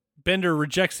Bender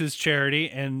rejects his charity,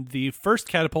 and the first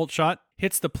catapult shot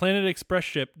hits the Planet Express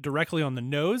ship directly on the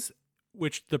nose,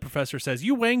 which the professor says,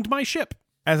 "You wanged my ship."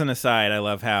 As an aside, I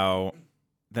love how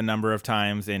the number of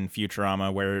times in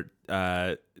Futurama where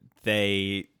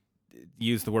they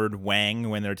use the word wang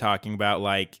when they're talking about,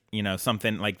 like, you know,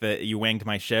 something like you wanged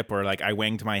my ship, or like I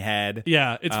wanged my head.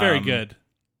 Yeah, it's very good.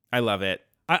 I love it.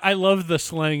 I love the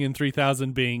slang in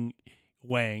 3000 being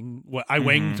wang. I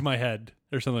wanged my head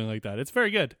or something like that. It's very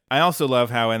good. I also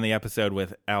love how in the episode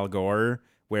with Al Gore,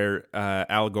 where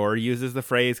Al Gore uses the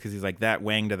phrase because he's like, "That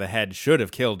wang to the head should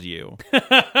have killed you."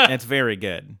 It's very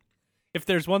good. If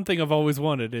there's one thing I've always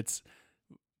wanted, it's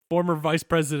former Vice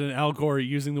President Al Gore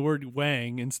using the word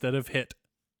wang instead of hit.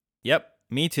 Yep,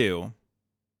 me too.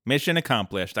 Mission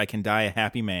accomplished. I can die a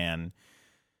happy man.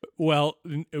 Well,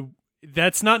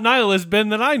 that's not Nihilist Ben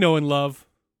that I know and love.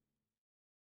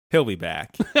 He'll be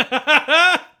back.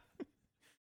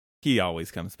 He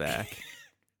always comes back.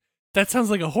 That sounds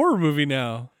like a horror movie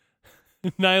now.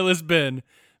 Nihilist Ben,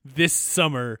 this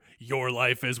summer, your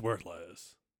life is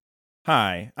worthless.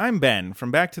 Hi, I'm Ben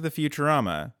from Back to the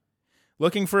Futurama.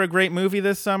 Looking for a great movie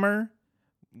this summer?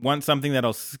 Want something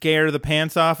that'll scare the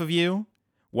pants off of you?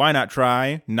 Why not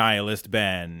try Nihilist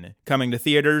Ben, coming to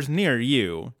theaters near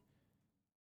you.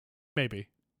 Maybe.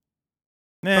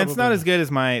 Nah, it's not Probably as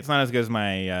good as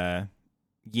my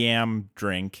yam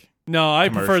drink. No, I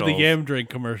prefer the Commercials. yam drink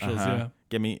commercials. Uh-huh.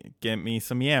 Yeah. Get me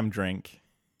some yam drink.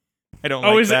 I don't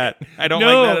Oh, like is it- that. I don't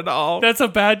No, like that at all. That's a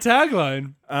bad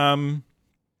tagline.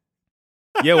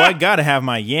 Yo, I gotta have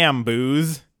my yam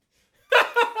booze.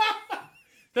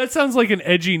 That sounds like an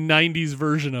edgy '90s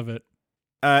version of it.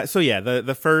 So yeah,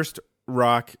 the first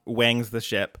rock wangs the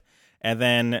ship, and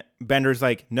then Bender's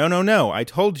like, no, I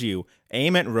told you,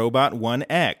 aim at Robot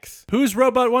 1X. Who's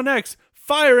Robot 1X?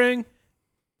 Firing.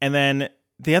 And then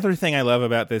the other thing I love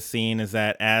about this scene is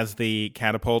that as the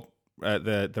catapult,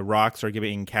 the rocks are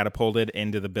being catapulted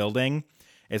into the building,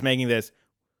 it's making this,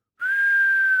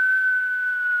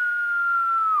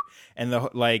 and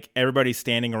everybody's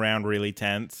standing around really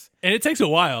tense. And it takes a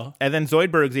while. And then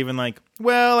Zoidberg's even like,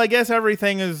 well, I guess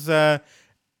everything is, and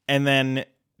then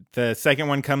the second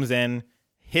one comes in,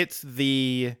 hits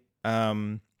the,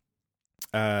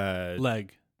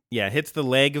 Leg. yeah, hits the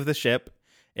leg of the ship.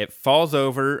 It falls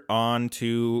over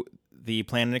onto the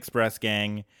Planet Express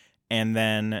gang, and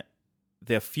then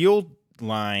the fuel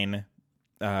line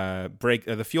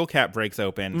the fuel cap breaks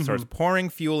open, starts pouring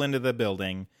fuel into the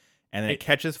building, and then it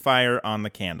catches fire on the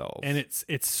candles. And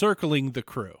it's circling the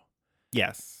crew.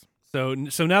 Yes. So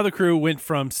now the crew went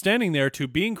from standing there to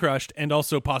being crushed and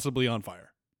also possibly on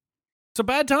fire. So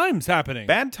bad times happening.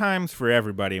 Bad times for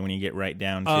everybody when you get right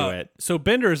down to it. So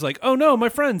Bender is like, oh no, my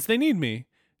friends, they need me.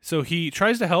 So he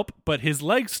tries to help, but his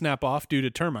legs snap off due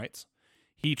to termites.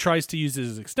 He tries to use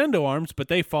his extendo arms, but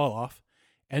they fall off.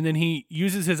 And then he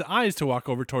uses his eyes to walk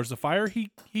over towards the fire. He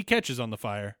catches on the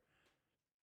fire.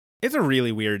 It's a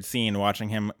really weird scene watching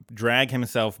him drag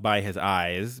himself by his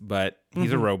eyes, but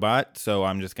he's a robot, so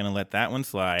I'm just going to let that one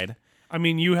slide. I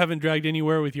mean, you haven't dragged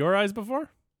anywhere with your eyes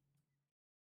before?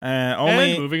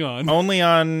 Only and moving on. Only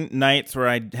on nights where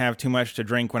I have too much to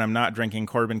drink when I'm not drinking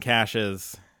Corbin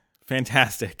Cash's.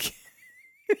 Fantastic.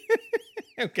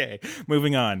 Okay,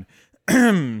 moving on.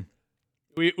 I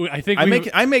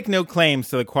make no claims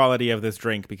to the quality of this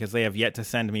drink because they have yet to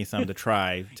send me some to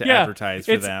try to advertise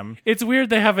for them. It's weird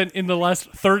they haven't in the last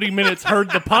 30 minutes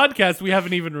heard the podcast we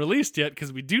haven't even released yet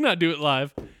because we do not do it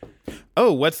live.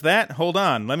 Oh, what's that? Hold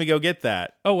on, let me go get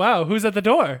that. Oh wow, who's at the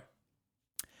door?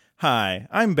 Hi,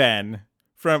 I'm Ben.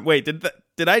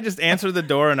 Did I just answer the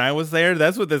door and I was there?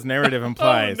 That's what this narrative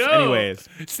implies. Oh, no. Anyways.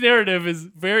 This narrative is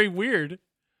very weird.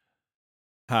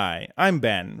 Hi, I'm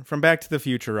Ben from Back to the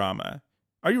Futurama.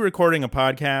 Are you recording a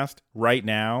podcast right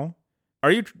now?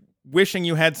 Are you wishing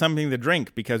you had something to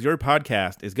drink because your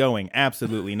podcast is going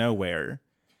absolutely nowhere?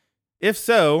 If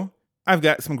so, I've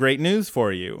got some great news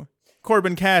for you.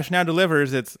 Corbin Cash now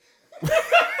delivers its...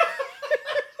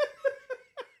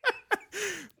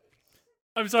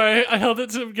 I'm sorry, I held it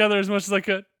together as much as I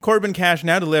could. Corbin Cash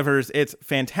now delivers its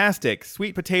fantastic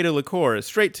sweet potato liqueur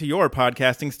straight to your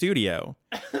podcasting studio.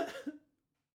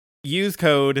 Use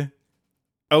code,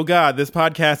 oh god, this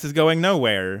podcast is going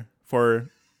nowhere, for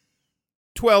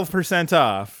 12%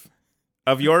 off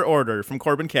of your order from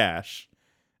Corbin Cash.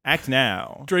 Act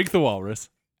now. Drink the walrus.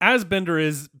 As Bender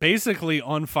is basically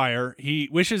on fire, he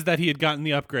wishes that he had gotten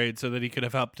the upgrade so that he could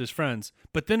have helped his friends,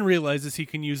 but then realizes he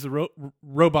can use the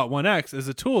Robot 1X as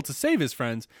a tool to save his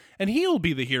friends, and he'll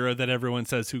be the hero that everyone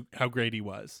says how great he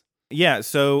was. Yeah,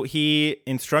 so he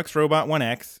instructs Robot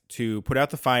 1X to put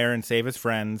out the fire and save his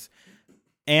friends,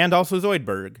 and also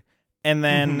Zoidberg. And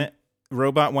then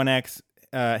Robot 1X,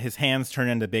 his hands turn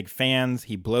into big fans.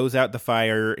 He blows out the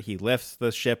fire. He lifts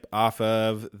the ship off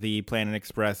of the Planet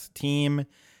Express team.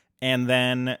 And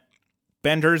then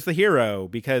Bender's the hero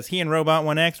because he and Robot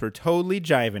 1X were totally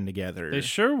jiving together. They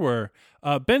sure were.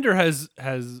 Bender has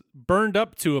burned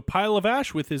up to a pile of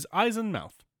ash with his eyes and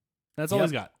mouth. That's all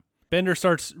he's got. Bender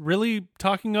starts really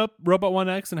talking up Robot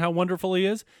 1X and how wonderful he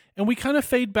is, and we kind of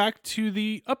fade back to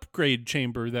the upgrade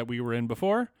chamber that we were in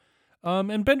before,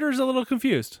 and Bender's a little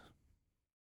confused.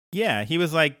 Yeah, he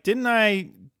was like, didn't I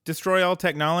destroy all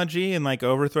technology and like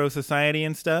overthrow society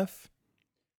and stuff?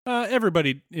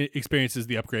 Everybody experiences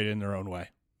the upgrade in their own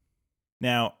way.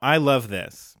 Now, I love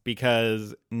this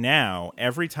because now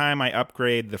every time I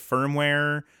upgrade the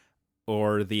firmware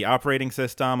or the operating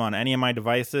system on any of my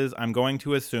devices, I'm going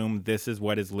to assume this is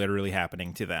what is literally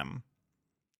happening to them.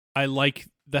 I like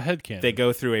the headcanon. They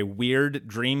go through a weird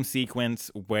dream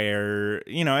sequence where,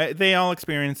 they all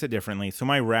experience it differently. So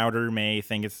my router may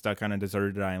think it's stuck on a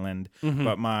deserted island,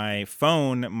 but my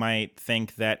phone might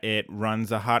think that it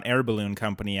runs a hot air balloon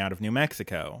company out of New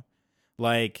Mexico.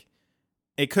 Like,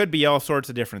 it could be all sorts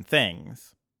of different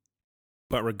things.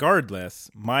 But regardless,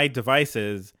 my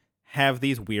devices have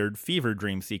these weird fever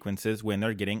dream sequences when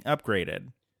they're getting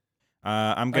upgraded.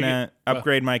 I'm going to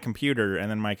upgrade my computer, and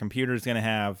then my computer's going to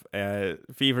have a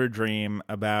fever dream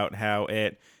about how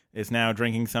it is now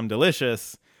drinking some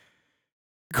delicious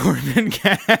Corbin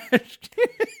Cash.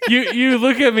 You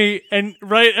look at me, and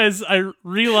right as I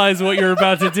realize what you're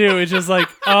about to do, it's just like,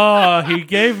 oh, he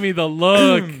gave me the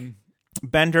look.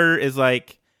 Bender is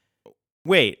like,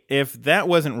 wait, if that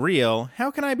wasn't real, how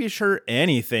can I be sure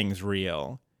anything's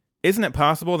real? Isn't it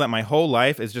possible that my whole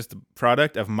life is just a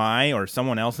product of my or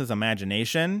someone else's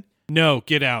imagination? No,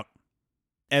 get out.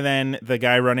 And then the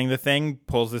guy running the thing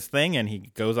pulls this thing and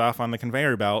he goes off on the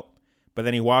conveyor belt. But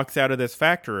then he walks out of this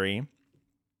factory,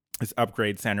 this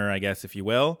upgrade center, I guess, if you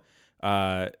will,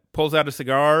 pulls out a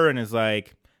cigar and is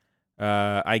like,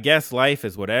 I guess life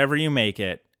is whatever you make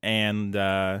it. And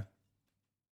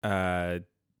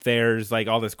there's like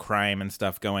all this crime and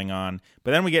stuff going on.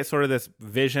 But then we get sort of this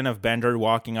vision of Bender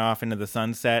walking off into the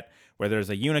sunset where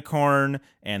there's a unicorn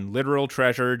and literal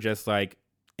treasure just like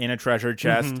in a treasure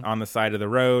chest on the side of the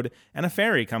road. And a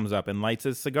fairy comes up and lights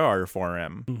his cigar for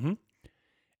him. Mm-hmm.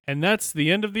 And that's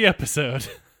the end of the episode.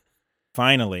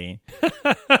 Finally.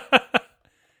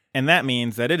 And that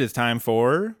means that it is time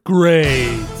for...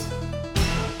 Great.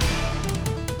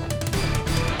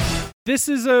 This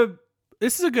is a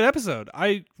good episode.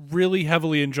 I really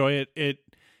heavily enjoy it.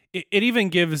 It even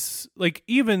gives, like,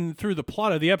 even through the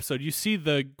plot of the episode, you see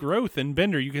the growth in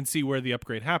Bender. You can see where the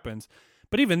upgrade happens.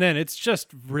 But even then, it's just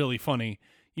really funny.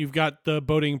 You've got the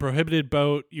boating prohibited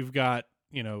boat. You've got,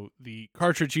 the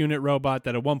cartridge unit robot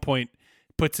that at one point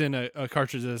puts in a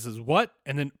cartridge that says what,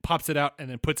 and then pops it out and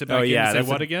then puts it back in and say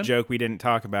what again? Joke we didn't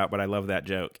talk about, but I love that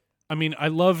joke. I mean, I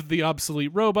love the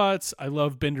obsolete robots. I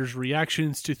love Bender's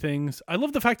reactions to things. I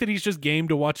love the fact that he's just game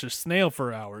to watch a snail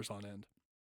for hours on end.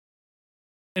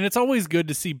 And it's always good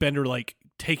to see Bender, like,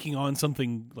 taking on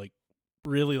something, like,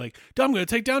 really, like, I'm going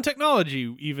to take down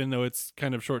technology, even though it's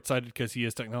kind of short-sighted because he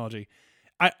is technology.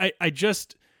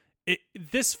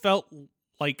 This felt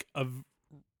like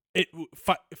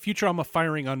Futurama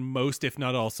firing on most, if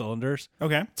not all, cylinders.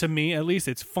 Okay. To me, at least,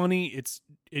 it's funny.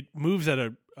 It moves at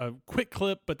a quick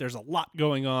clip, but there's a lot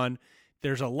going on.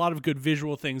 There's a lot of good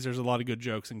visual things. There's a lot of good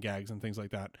jokes and gags and things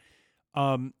like that.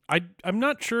 I'm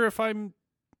not sure if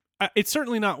it's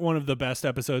certainly not one of the best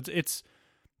episodes. It's,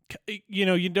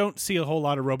 you don't see a whole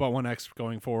lot of Robot 1X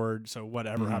going forward, so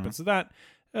whatever happens to that.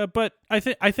 But I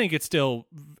think it's still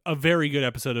a very good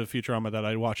episode of Futurama that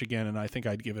I'd watch again, and I think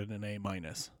I'd give it an A-.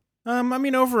 I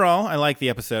mean, overall, I like the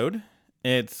episode.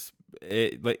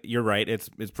 You're right. It's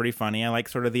pretty funny. I like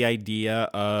sort of the idea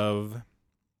of,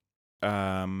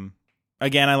 again,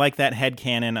 I like that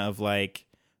headcanon of like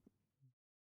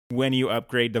when you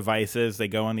upgrade devices, they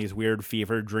go on these weird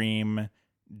fever dream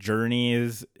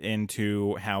journeys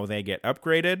into how they get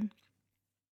upgraded.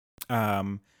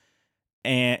 And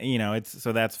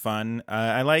so that's fun.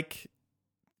 I like,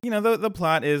 the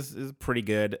plot is pretty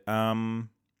good.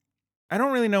 I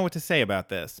don't really know what to say about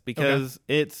this because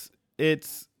it's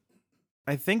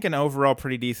I think an overall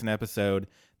pretty decent episode.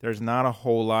 There's not a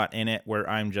whole lot in it where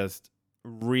I'm just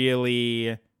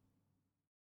really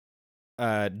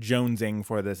jonesing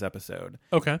for this episode.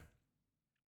 Okay.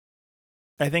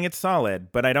 I think it's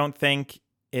solid, but I don't think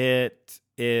it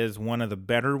is one of the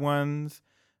better ones.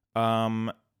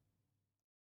 Kind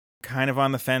of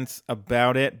on the fence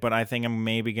about it, but I think I'm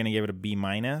maybe going to give it a B-.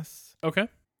 Okay.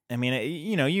 I mean,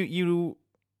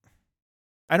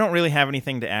 I don't really have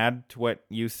anything to add to what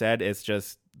you said. It's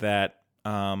just that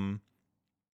I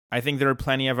think there are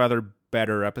plenty of other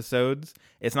better episodes.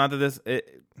 It's not that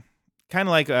kind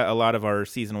of like a lot of our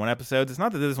season 1 episodes, it's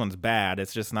not that this one's bad.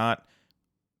 It's just not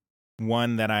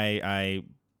one that I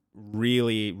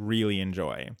really, really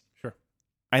enjoy. Sure.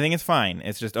 I think it's fine.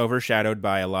 It's just overshadowed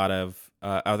by a lot of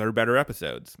other better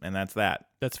episodes, and that's that.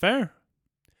 That's fair.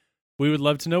 We would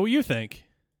love to know what you think.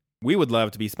 We would love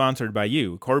to be sponsored by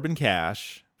you, Corbin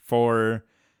Cash, for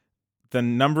the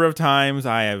number of times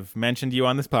I have mentioned you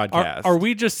on this podcast. Are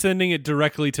we just sending it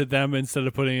directly to them instead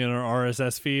of putting it in our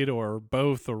RSS feed, or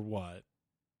both, or what?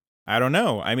 I don't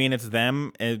know. I mean, it's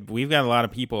them. We've got a lot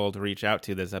of people to reach out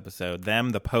to this episode.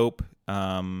 Them, the Pope.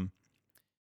 Yep.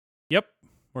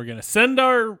 We're going to send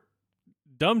our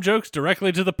dumb jokes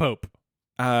directly to the Pope.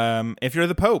 If you're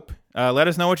the Pope, let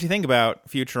us know what you think about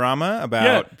Futurama,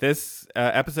 about this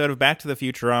episode of Back to the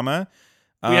Futurama.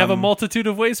 We have a multitude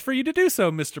of ways for you to do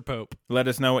so, Mr. Pope. Let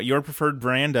us know what your preferred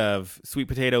brand of sweet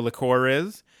potato liqueur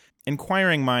is.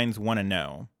 Inquiring minds want to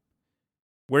know.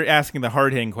 We're asking the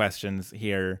hard-hitting questions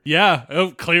here.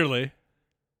 Yeah, clearly.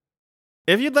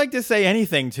 If you'd like to say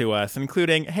anything to us,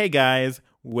 including, hey guys,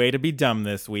 way to be dumb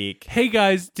this week. Hey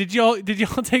guys, did y'all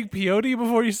take peyote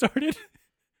before you started?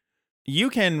 You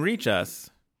can reach us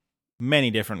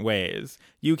many different ways.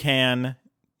 You can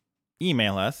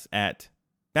email us at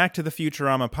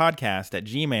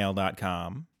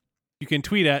backtothefuturamapodcast@gmail.com. You can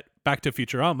tweet at Back to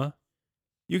Futurama.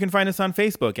 You can find us on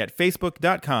Facebook at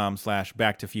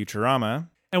facebook.com/backtofuturama.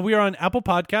 And we are on Apple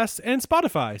Podcasts and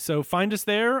Spotify. So find us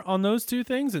there on those two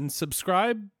things and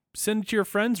subscribe, send it to your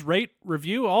friends, rate,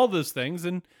 review, all those things.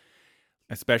 And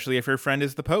especially if your friend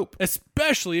is the Pope.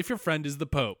 Especially if your friend is the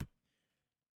Pope.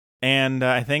 And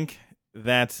I think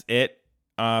that's it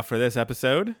for this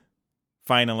episode.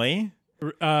 Finally.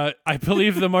 I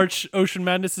believe the March Ocean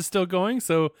Madness is still going,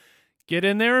 so get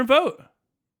in there and vote.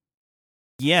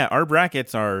 Yeah, our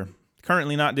brackets are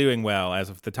currently not doing well as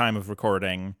of the time of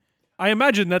recording. I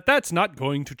imagine that's not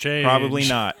going to change. Probably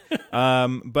not.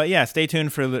 But yeah, stay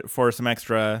tuned for some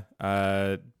extra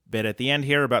bit at the end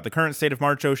here about the current state of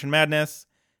March Ocean Madness.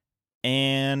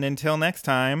 And until next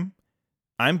time,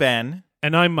 I'm Ben.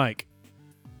 And I'm Mike.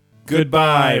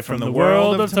 Goodbye from the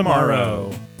world of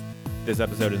tomorrow. This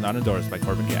episode is not endorsed by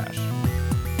Corbin Cash.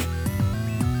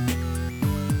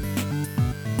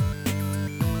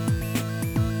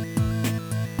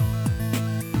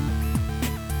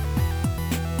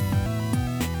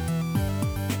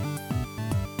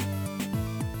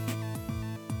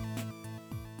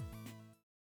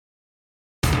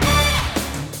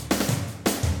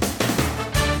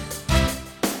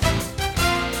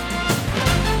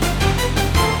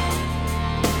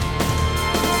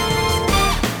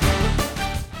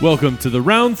 Welcome to the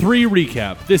Round 3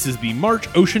 recap. This is the March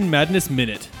Ocean Madness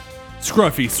Minute.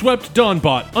 Scruffy swept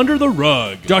Dawnbot under the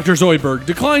rug. Dr. Zoidberg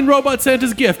declined Robot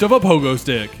Santa's gift of a pogo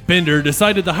stick. Bender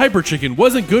decided the Hyper Chicken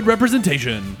wasn't good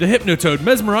representation. The Hypnotoad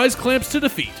mesmerized Clamps to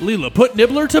defeat. Leela put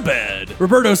Nibbler to bed.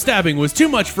 Roberto's stabbing was too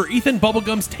much for Ethan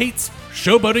Bubblegum's Tate's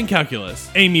showboating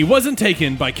calculus. Amy wasn't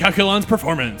taken by Calculon's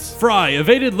performance. Fry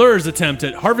evaded Lur's attempt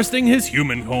at harvesting his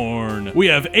human corn. We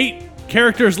have 8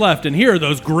 characters left, and here are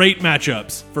those great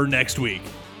matchups for next week.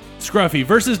 Scruffy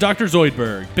versus Dr.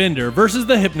 Zoidberg, Bender versus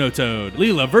the Hypnotoad,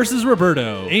 Leela versus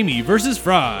Roberto, Amy versus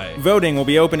Fry. Voting will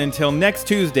be open until next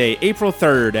Tuesday, April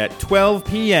 3rd at 12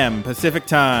 p.m. Pacific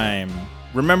Time.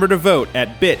 Remember to vote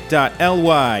at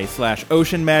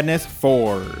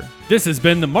bit.ly/oceanmadness4. This has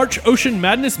been the March Ocean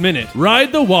Madness Minute.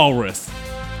 Ride the Walrus.